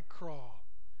my craw.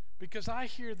 Because I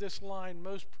hear this line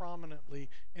most prominently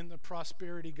in the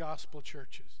prosperity gospel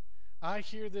churches. I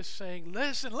hear this saying,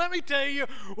 listen, let me tell you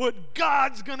what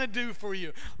God's going to do for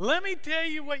you. Let me tell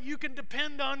you what you can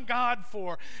depend on God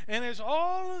for. And there's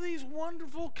all of these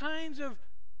wonderful kinds of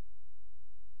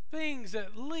things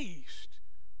at least.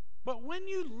 But when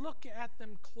you look at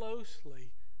them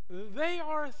closely, they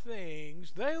are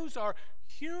things, those are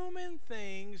human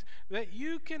things that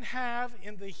you can have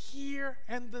in the here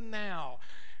and the now.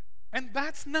 And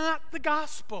that's not the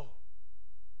gospel.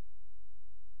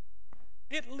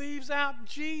 It leaves out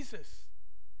Jesus.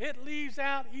 It leaves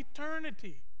out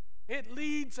eternity. It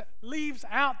leaves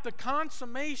out the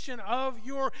consummation of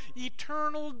your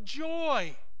eternal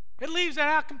joy. It leaves it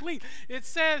out complete. It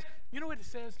says, you know what it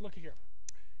says? Look here.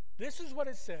 This is what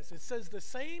it says. It says the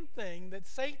same thing that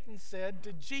Satan said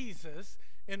to Jesus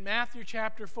in Matthew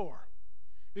chapter 4.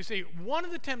 You see, one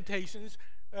of the temptations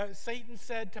Satan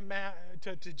said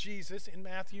to Jesus in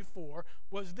Matthew 4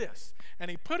 was this.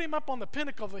 And he put him up on the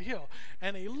pinnacle of a hill,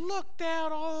 and he looked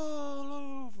out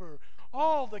all over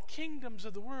all the kingdoms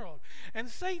of the world. And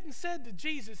Satan said to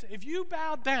Jesus, if you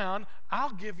bow down,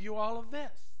 I'll give you all of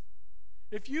this.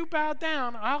 If you bow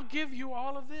down, I'll give you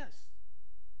all of this.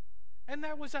 And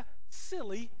that was a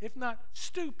silly, if not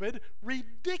stupid,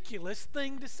 ridiculous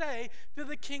thing to say to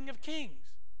the King of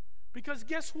Kings. Because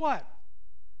guess what?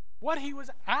 What he was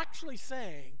actually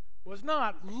saying was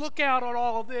not, look out at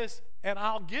all of this and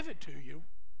I'll give it to you.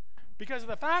 Because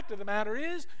the fact of the matter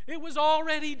is, it was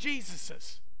already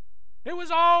Jesus's. It was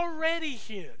already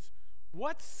his.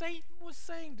 What Satan was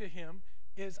saying to him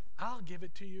is, I'll give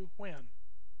it to you when?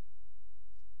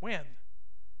 When?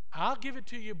 I'll give it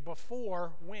to you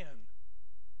before when?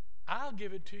 I'll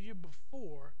give it to you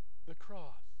before the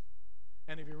cross.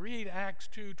 And if you read Acts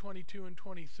 2:22 and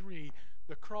 23,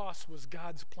 the cross was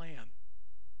God's plan.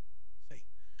 See,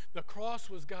 the cross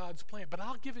was God's plan, but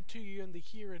I'll give it to you in the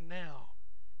here and now.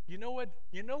 You know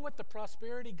what the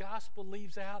prosperity gospel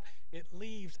leaves out? It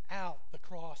leaves out the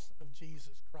cross of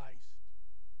Jesus Christ.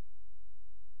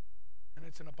 And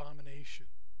it's an abomination.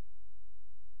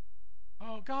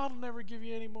 Oh, God will never give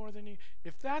you any more than you.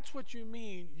 If that's what you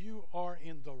mean, you are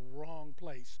in the wrong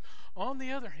place. On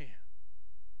the other hand,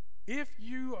 if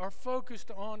you are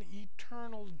focused on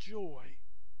eternal joy,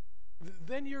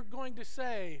 then you're going to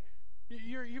say,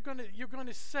 you're going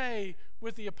to say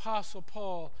with the Apostle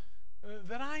Paul,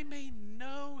 that I may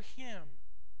know him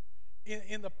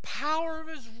in the power of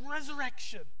his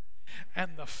resurrection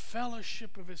and the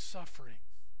fellowship of his sufferings.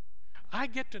 I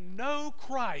get to know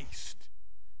Christ,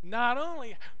 not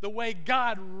only the way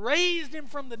God raised him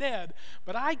from the dead,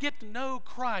 but I get to know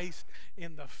Christ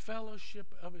in the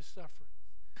fellowship of his sufferings.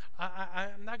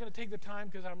 I'm not going to take the time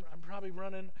because I'm probably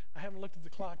running. I haven't looked at the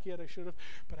clock yet. I should have,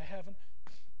 but I haven't.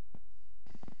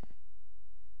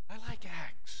 I like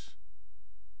Acts.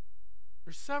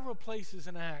 There's several places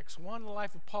in Acts. One in the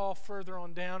life of Paul further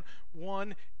on down.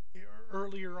 One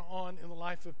earlier on in the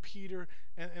life of Peter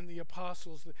and the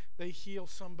apostles. They heal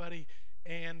somebody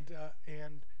and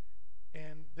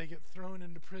they get thrown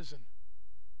into prison.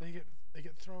 They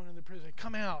get thrown into prison. They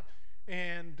come out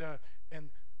and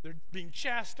they're being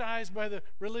chastised by the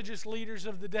religious leaders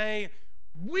of the day.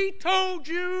 We told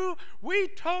you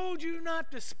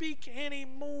not to speak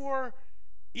anymore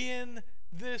in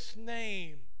this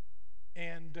name.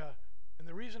 And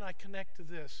the reason I connect to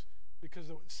this, because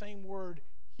the same word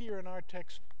here in our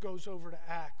text goes over to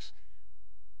Acts.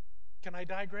 Can I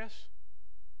digress?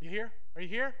 You here? Are you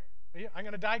here? I'm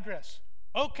going to digress.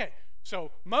 Okay,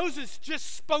 so Moses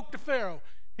just spoke to Pharaoh.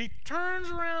 He turns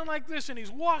around like this and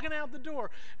he's walking out the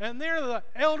door. And they're the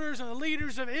elders and the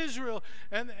leaders of Israel.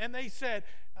 And they said,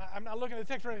 I'm not looking at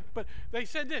the text right, but they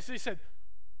said this. They said,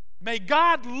 may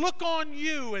God look on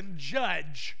you and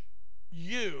judge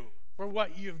you for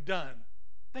what you've done.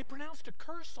 They pronounced a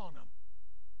curse on him.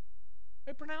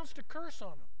 They pronounced a curse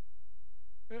on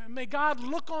him. May God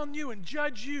look on you and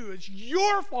judge you. It's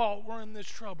your fault we're in this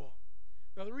trouble.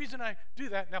 Now, the reason I do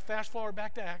that, now fast forward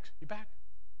back to Acts. You back?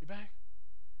 You back?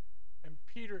 And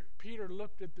Peter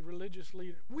looked at the religious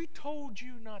leader. We told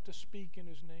you not to speak in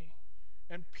his name.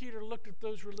 And Peter looked at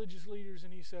those religious leaders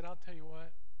and he said, I'll tell you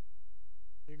what.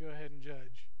 You go ahead and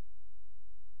judge.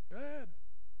 Go ahead.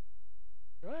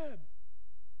 Go ahead.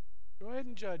 Go ahead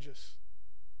and judge us.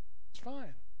 It's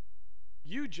fine.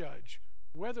 You judge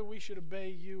whether we should obey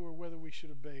you or whether we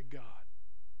should obey God.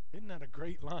 Isn't that a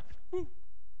great line? Woo.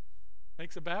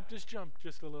 Makes a Baptist jump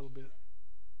just a little bit.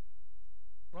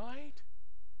 Right?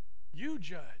 You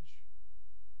judge.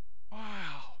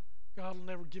 Wow. God will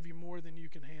never give you more than you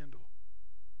can handle.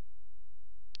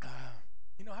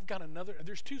 I've got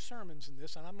there's 2 sermons in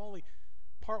this, and I'm only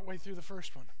partway through the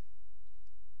first one.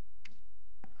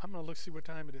 I'm going to see what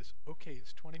time it is. Okay,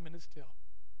 it's 20 minutes till.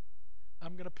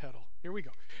 I'm going to pedal. Here we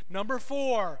go. Number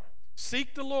 4,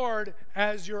 seek the Lord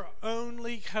as your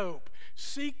only hope.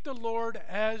 Seek the Lord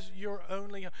as your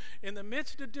only hope. In the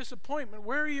midst of disappointment,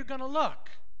 where are you going to look?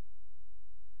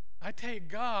 I tell you,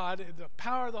 God, the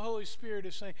power of the Holy Spirit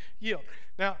is saying, yield.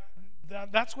 Now,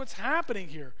 that's what's happening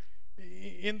here.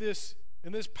 In this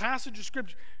passage of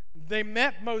Scripture, they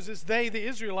met Moses, the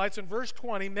Israelites, in verse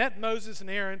 20, met Moses and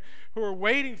Aaron, who were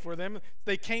waiting for them.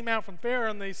 They came out from Pharaoh,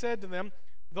 and they said to them,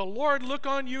 the Lord look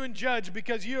on you and judge,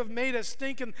 because you have made us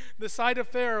stink in the sight of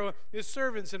Pharaoh, his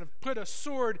servants, and have put a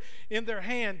sword in their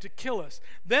hand to kill us.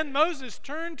 Then Moses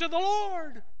turned to the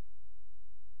Lord.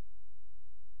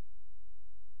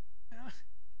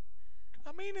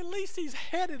 At least he's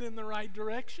headed in the right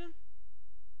direction.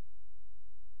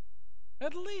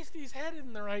 At least he's headed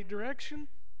in the right direction.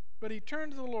 But he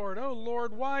turned to the Lord. Oh,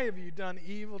 Lord, why have you done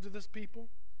evil to this people?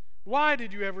 Why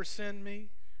did you ever send me?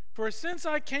 For since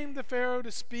I came to Pharaoh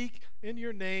to speak in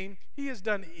your name, he has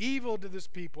done evil to this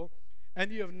people,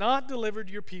 and you have not delivered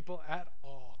your people at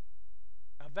all.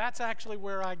 Now, that's actually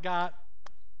where I got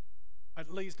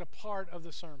at least a part of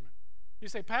the sermon. You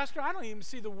say, Pastor, I don't even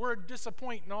see the word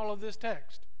disappoint in all of this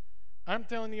text. I'm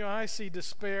telling you, I see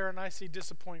despair and I see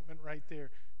disappointment right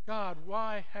there. God,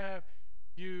 why have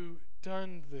you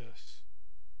done this?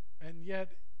 And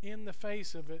yet, in the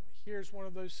face of it, here's one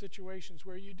of those situations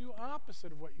where you do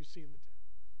opposite of what you see in the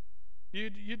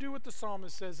text. You do what the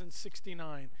psalmist says in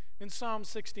 69. In Psalm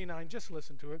 69, just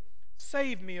listen to it.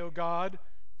 Save me, O God,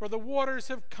 for the waters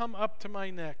have come up to my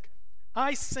neck.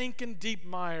 I sink in deep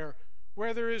mire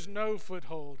where there is no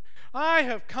foothold. I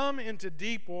have come into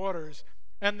deep waters,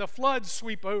 and the floods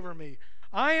sweep over me.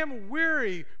 I am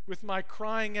weary with my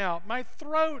crying out. My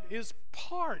throat is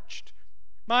parched.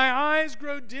 My eyes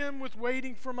grow dim with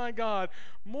waiting for my God.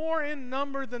 More in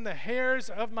number than the hairs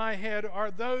of my head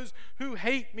are those who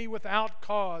hate me without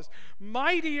cause.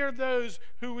 Mighty are those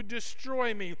who would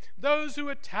destroy me, those who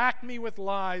attack me with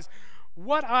lies.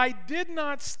 What I did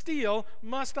not steal,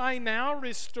 must I now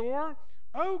restore?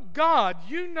 O God,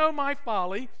 you know my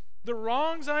folly. The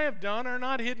wrongs I have done are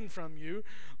not hidden from you.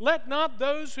 Let not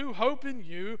those who hope in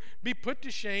you be put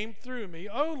to shame through me.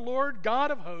 O Lord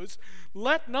God of hosts,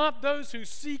 let not those who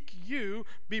seek you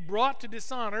be brought to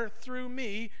dishonor through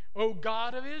me, O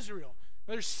God of Israel.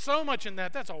 There's so much in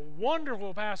that. That's a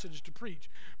wonderful passage to preach.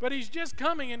 But he's just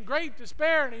coming in great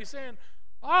despair, and he's saying,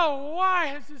 oh,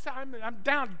 why is this? I'm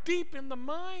down deep in the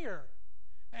mire.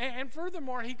 And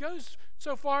furthermore, he goes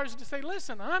so far as to say,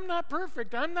 listen, I'm not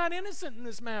perfect. I'm not innocent in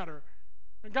this matter.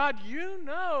 And God, you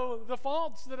know the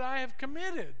faults that I have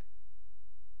committed.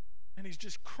 And he's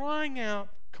just crying out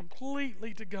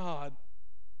completely to God.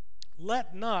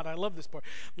 Let not, I love this part,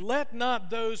 let not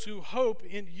those who hope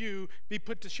in you be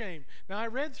put to shame. Now, I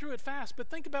read through it fast, but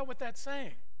think about what that's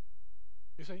saying.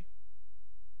 You see?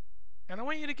 And I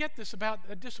want you to get this about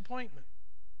a disappointment.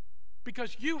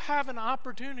 Because you have an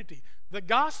opportunity. The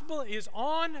gospel is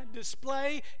on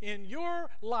display in your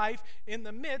life in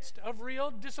the midst of real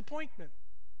disappointment.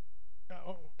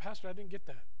 Oh, Pastor, I didn't get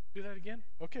that. Do that again?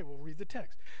 Okay, we'll read the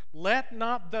text. Let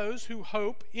not those who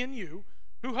hope in you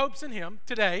who hopes in him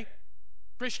today,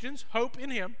 Christians hope in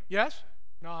him, yes?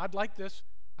 No, I'd like this.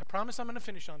 I promise I'm going to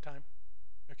finish on time.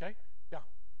 Okay? Yeah.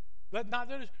 Let not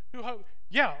those who hope.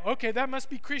 Yeah, okay, that must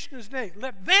be Christians today.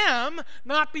 Let them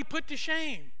not be put to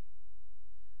shame.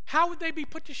 How would they be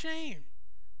put to shame?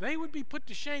 They would be put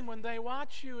to shame when they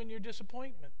watch you in your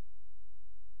disappointment.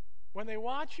 When they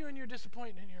watch you in your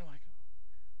disappointment, you're like,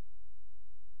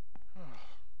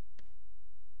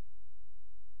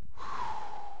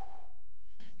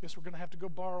 guess we're going to have to go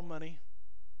borrow money.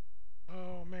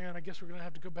 Oh, man, I guess we're going to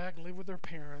have to go back and live with our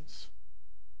parents.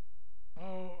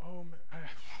 Oh, man,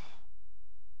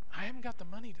 I haven't got the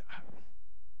money to...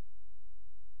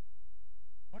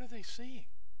 What are they seeing?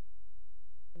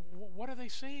 What are they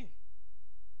seeing?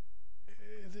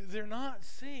 They're not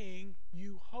seeing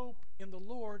you hope in the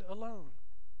Lord alone.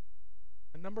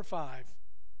 And number 5,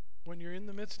 when you're in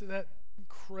the midst of that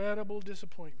incredible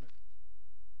disappointment,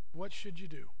 what should you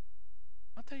do?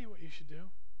 I'll tell you what you should do.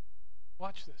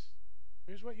 Watch this.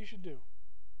 Here's what you should do.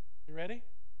 You ready?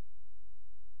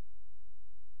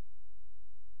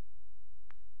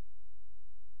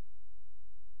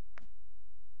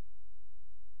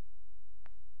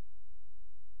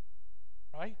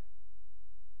 Right?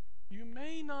 You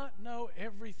may not know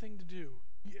everything to do.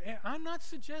 I'm not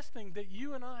suggesting that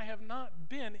you and I have not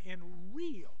been in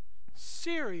real,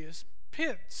 serious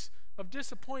pits of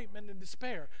disappointment and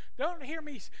despair. Don't hear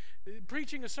me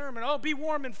preaching a sermon, oh, be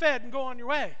warm and fed and go on your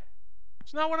way.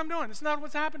 It's not what I'm doing. It's not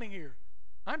what's happening here.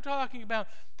 I'm talking about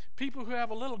people who have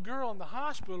a little girl in the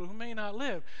hospital who may not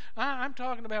live. I'm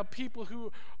talking about people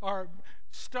who are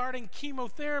starting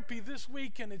chemotherapy this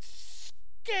week and it's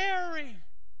scary.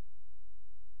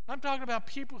 I'm talking about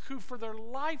people who for their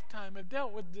lifetime have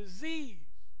dealt with disease.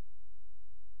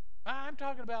 I'm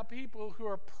talking about people who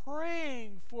are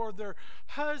praying for their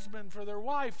husband, for their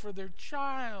wife, for their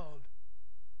child.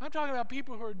 I'm talking about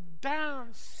people who are down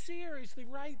seriously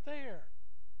right there.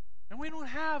 And we don't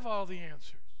have all the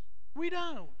answers. We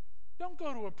don't. Don't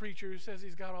go to a preacher who says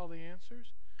he's got all the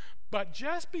answers. But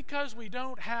just because we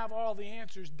don't have all the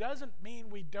answers doesn't mean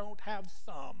we don't have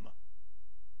some.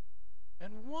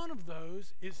 And one of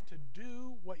those is to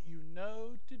do what you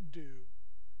know to do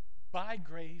by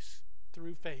grace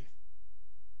through faith.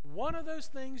 One of those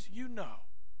things you know.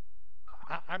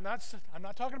 I'm not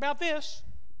talking about this.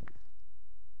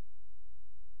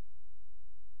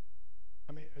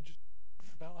 I mean, just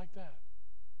about like that,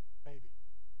 maybe.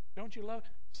 Don't you love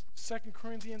 2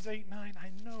 Corinthians 8:9? I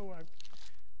know.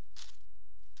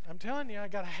 I'm telling you, I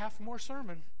got a half more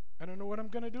sermon. I don't know what I'm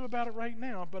going to do about it right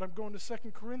now, but I'm going to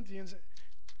 2 Corinthians.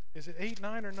 Is it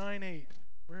 8:9 or 9:8?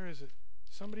 Where is it?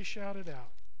 Somebody shout it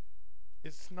out.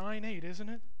 It's 9:8, isn't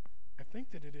it? I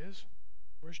think that it is.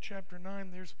 Where's chapter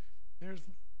 9? There's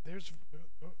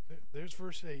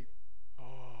verse 8. Oh.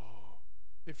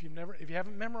 If you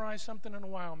haven't memorized something in a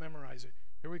while, memorize it.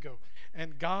 Here we go.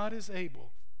 And God is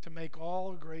able to make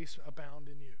all grace abound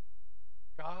in you.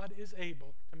 God is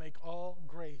able to make all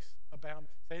grace abound.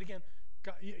 Say it again.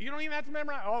 God, you don't even have to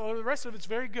memorize. Oh, the rest of it's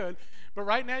very good. But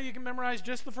right now you can memorize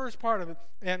just the first part of it.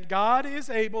 And God is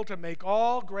able to make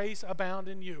all grace abound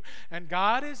in you. And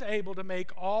God is able to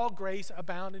make all grace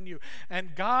abound in you.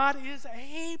 And God is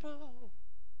able.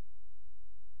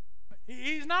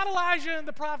 He's not Elijah and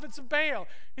the prophets of Baal.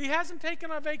 He hasn't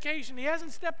taken a vacation. He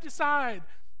hasn't stepped aside.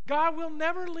 God will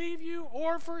never leave you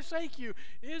or forsake you,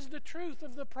 is the truth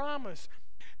of the promise.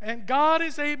 And God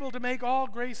is able to make all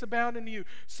grace abound in you,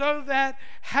 so that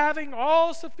having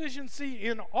all sufficiency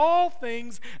in all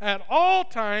things at all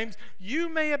times, you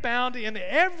may abound in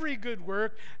every good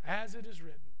work, as it is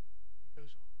written. He goes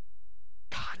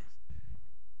on. God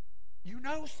is, you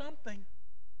know something.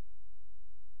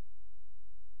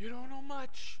 You don't know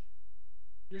much.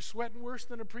 You're sweating worse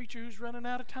than a preacher who's running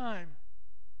out of time.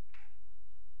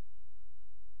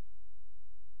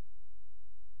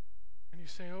 And you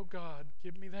say, oh God,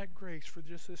 give me that grace for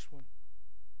just this one.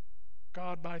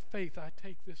 God, by faith, I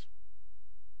take this one.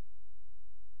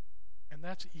 And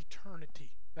that's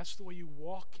eternity. That's the way you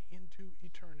walk into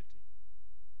eternity.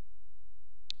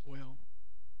 Well,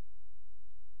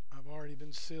 I've already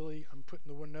been silly. I'm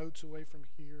putting the notes away from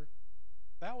here.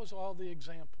 That was all the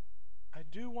example. I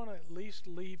do want to at least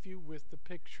leave you with the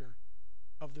picture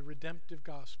of the redemptive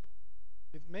gospel.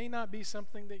 It may not be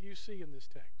something that you see in this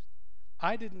text.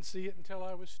 I didn't see it until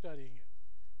I was studying it.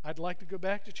 I'd like to go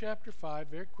back to chapter 5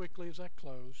 very quickly as I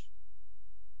close.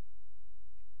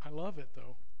 I love it,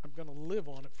 though. I'm going to live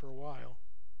on it for a while.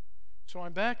 So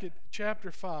I'm back at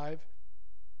chapter 5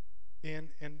 in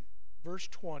verse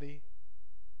 20.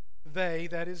 They,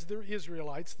 that is the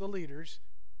Israelites, the leaders,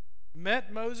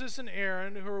 met Moses and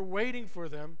Aaron, who were waiting for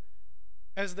them.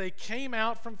 as they came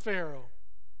out from Pharaoh.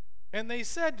 And they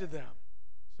said to them,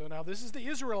 so now this is the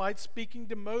Israelites speaking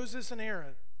to Moses and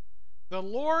Aaron, "The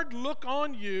Lord look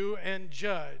on you and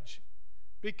judge,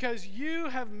 because you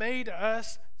have made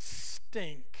us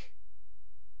stink."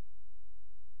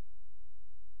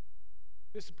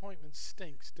 Disappointment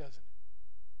stinks, doesn't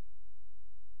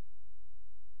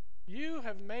it? You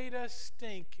have made us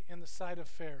stink in the sight of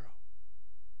Pharaoh.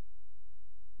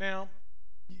 Now,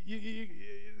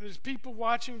 there's people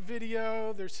watching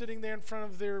video. They're sitting there in front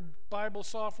of their Bible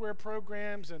software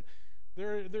programs, and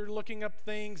they're looking up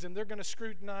things, and they're going to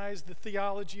scrutinize the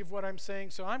theology of what I'm saying.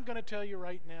 So I'm going to tell you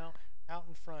right now, out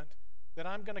in front, that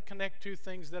I'm going to connect two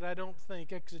things that I don't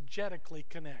think exegetically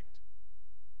connect,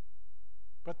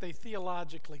 but they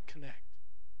theologically connect.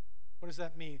 What does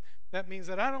that mean? That means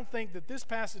that I don't think that this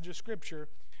passage of Scripture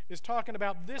is talking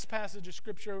about this passage of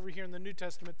Scripture over here in the New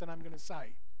Testament that I'm going to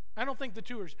cite. I don't think the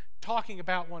two are talking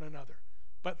about one another,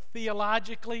 but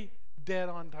theologically dead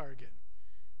on target.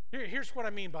 Here's what I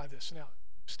mean by this. Now,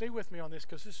 stay with me on this,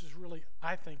 because this is really,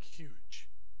 I think, huge.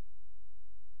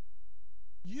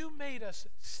 You made us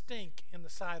stink in the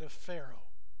sight of Pharaoh.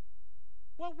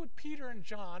 What would Peter and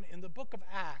John in the book of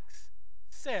Acts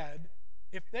said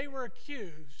if they were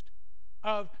accused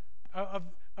of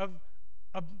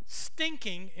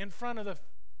stinking in front of the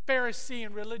Pharisee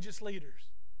and religious leaders?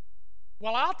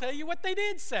 Well, I'll tell you what they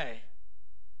did say.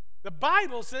 The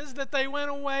Bible says that they went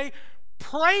away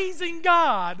praising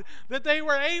God that they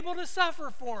were able to suffer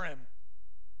for him.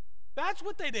 That's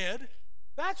what they did.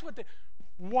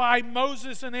 Why,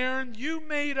 Moses and Aaron, you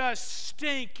made us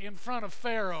stink in front of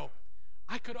Pharaoh.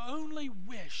 I could only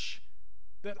wish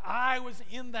that I was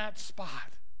in that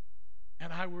spot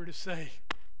and I were to say,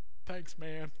 "Thanks,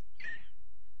 man.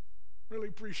 Really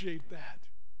appreciate that.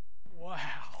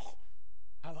 Wow.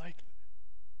 I like that.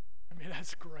 I mean,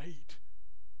 that's great.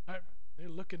 They're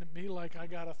looking at me like I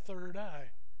got a third eye.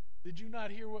 Did you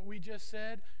not hear what we just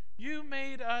said? You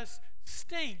made us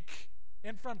stink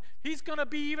in front. He's going to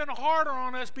be even harder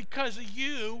on us because of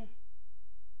you."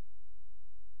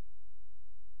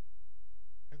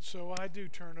 And so I do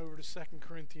turn over to 2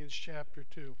 Corinthians chapter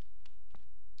 2.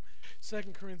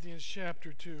 2 Corinthians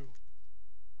chapter 2.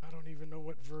 I don't even know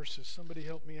what verses. Somebody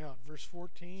help me out. Verse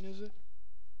 14, is it?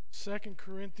 2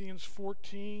 Corinthians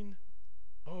 14.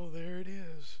 Oh, there it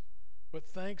is. "But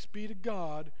thanks be to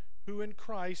God, who in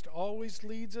Christ always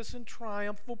leads us in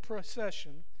triumphal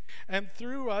procession, and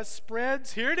through us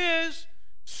spreads," here it is,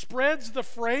 "spreads the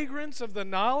fragrance of the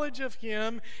knowledge of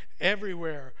him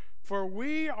everywhere. For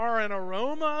we are an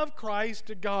aroma of Christ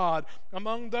to God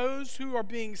among those who are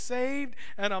being saved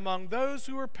and among those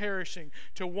who are perishing.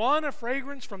 To one a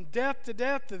fragrance from death to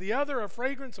death, to the other a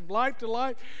fragrance of life to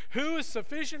life. Who is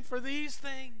sufficient for these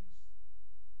things?"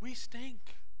 We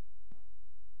stink.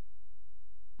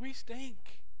 We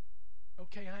stink.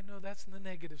 Okay, I know that's the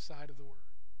negative side of the word.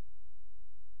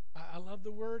 I love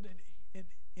the word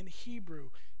in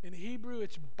Hebrew. In Hebrew,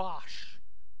 it's bosh.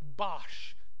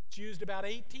 Bosh. It's used about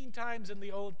 18 times in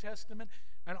the Old Testament,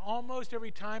 and almost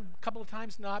every time, a couple of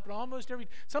times not, but almost every.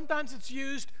 Sometimes it's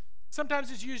used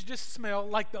just smell,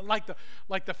 like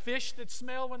the fish that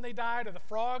smell when they died, or the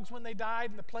frogs when they died,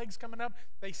 and the plague's coming up.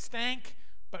 They stank.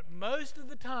 But most of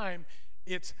the time,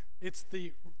 it's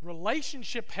the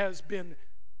relationship has been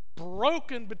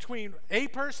broken between a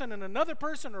person and another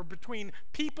person, or between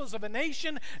peoples of a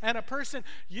nation and a person.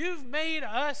 You've made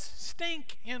us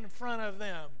stink in front of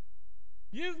them.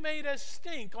 You've made us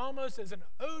stink almost as an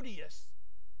odious.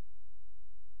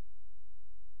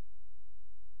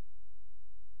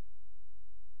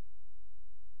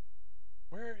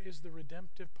 Where is the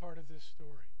redemptive part of this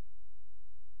story?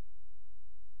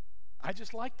 I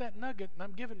just like that nugget, and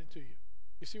I'm giving it to you.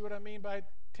 You see what I mean by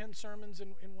 10 sermons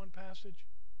in one passage?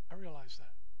 I realize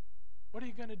that. What are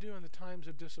you going to do in the times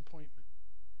of disappointment?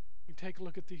 You take a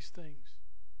look at these things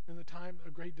in the time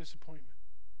of great disappointment.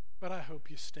 But I hope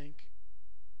you stink.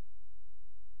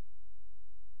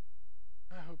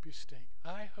 I hope you stink.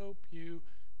 I hope you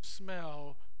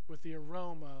smell with the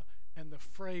aroma and the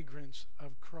fragrance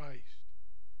of Christ,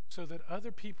 so that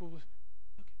other people will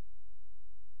look.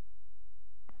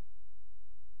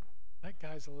 That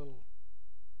guy's a little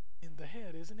in the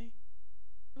head, isn't he?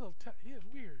 He is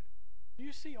weird. Do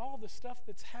you see all the stuff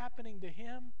that's happening to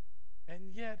him?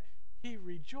 And yet he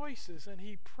rejoices and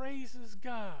he praises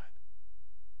God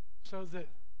so that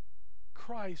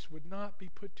Christ would not be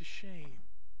put to shame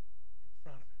in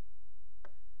front of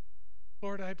him.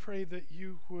 Lord, I pray that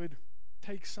you would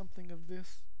take something of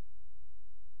this.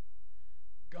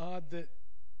 God, that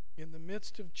in the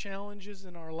midst of challenges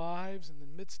in our lives, in the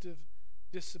midst of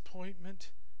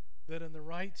disappointment, that in the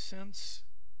right sense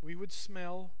we would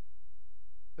smell,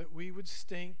 that we would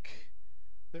stink,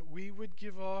 that we would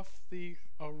give off the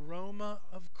aroma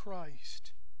of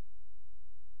Christ,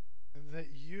 and that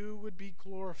you would be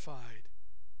glorified,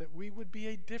 that we would be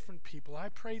a different people. I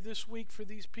pray this week for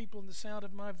these people in the sound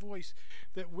of my voice,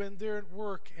 that when they're at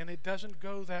work and it doesn't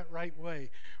go that right way,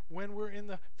 when we're in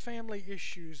the family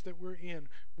issues that we're in,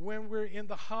 when we're in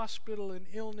the hospital and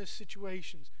illness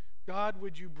situations, God,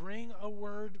 would you bring a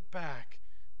word back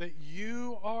that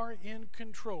you are in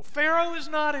control. Pharaoh is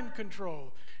not in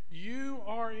control. You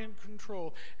are in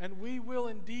control. And we will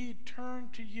indeed turn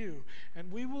to you.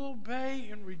 And we will obey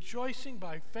in rejoicing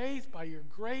by faith, by your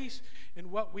grace,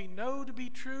 in what we know to be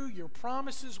true, your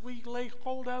promises we lay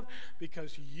hold of,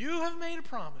 because you have made a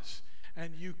promise,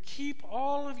 and you keep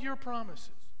all of your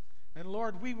promises. And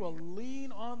Lord, we will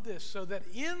lean on this so that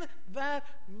in that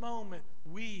moment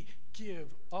we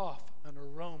give off an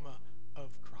aroma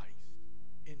of Christ.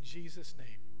 In Jesus'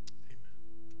 name,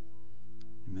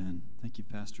 amen. Amen. Thank you,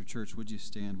 Pastor. Church, would you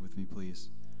stand with me, please?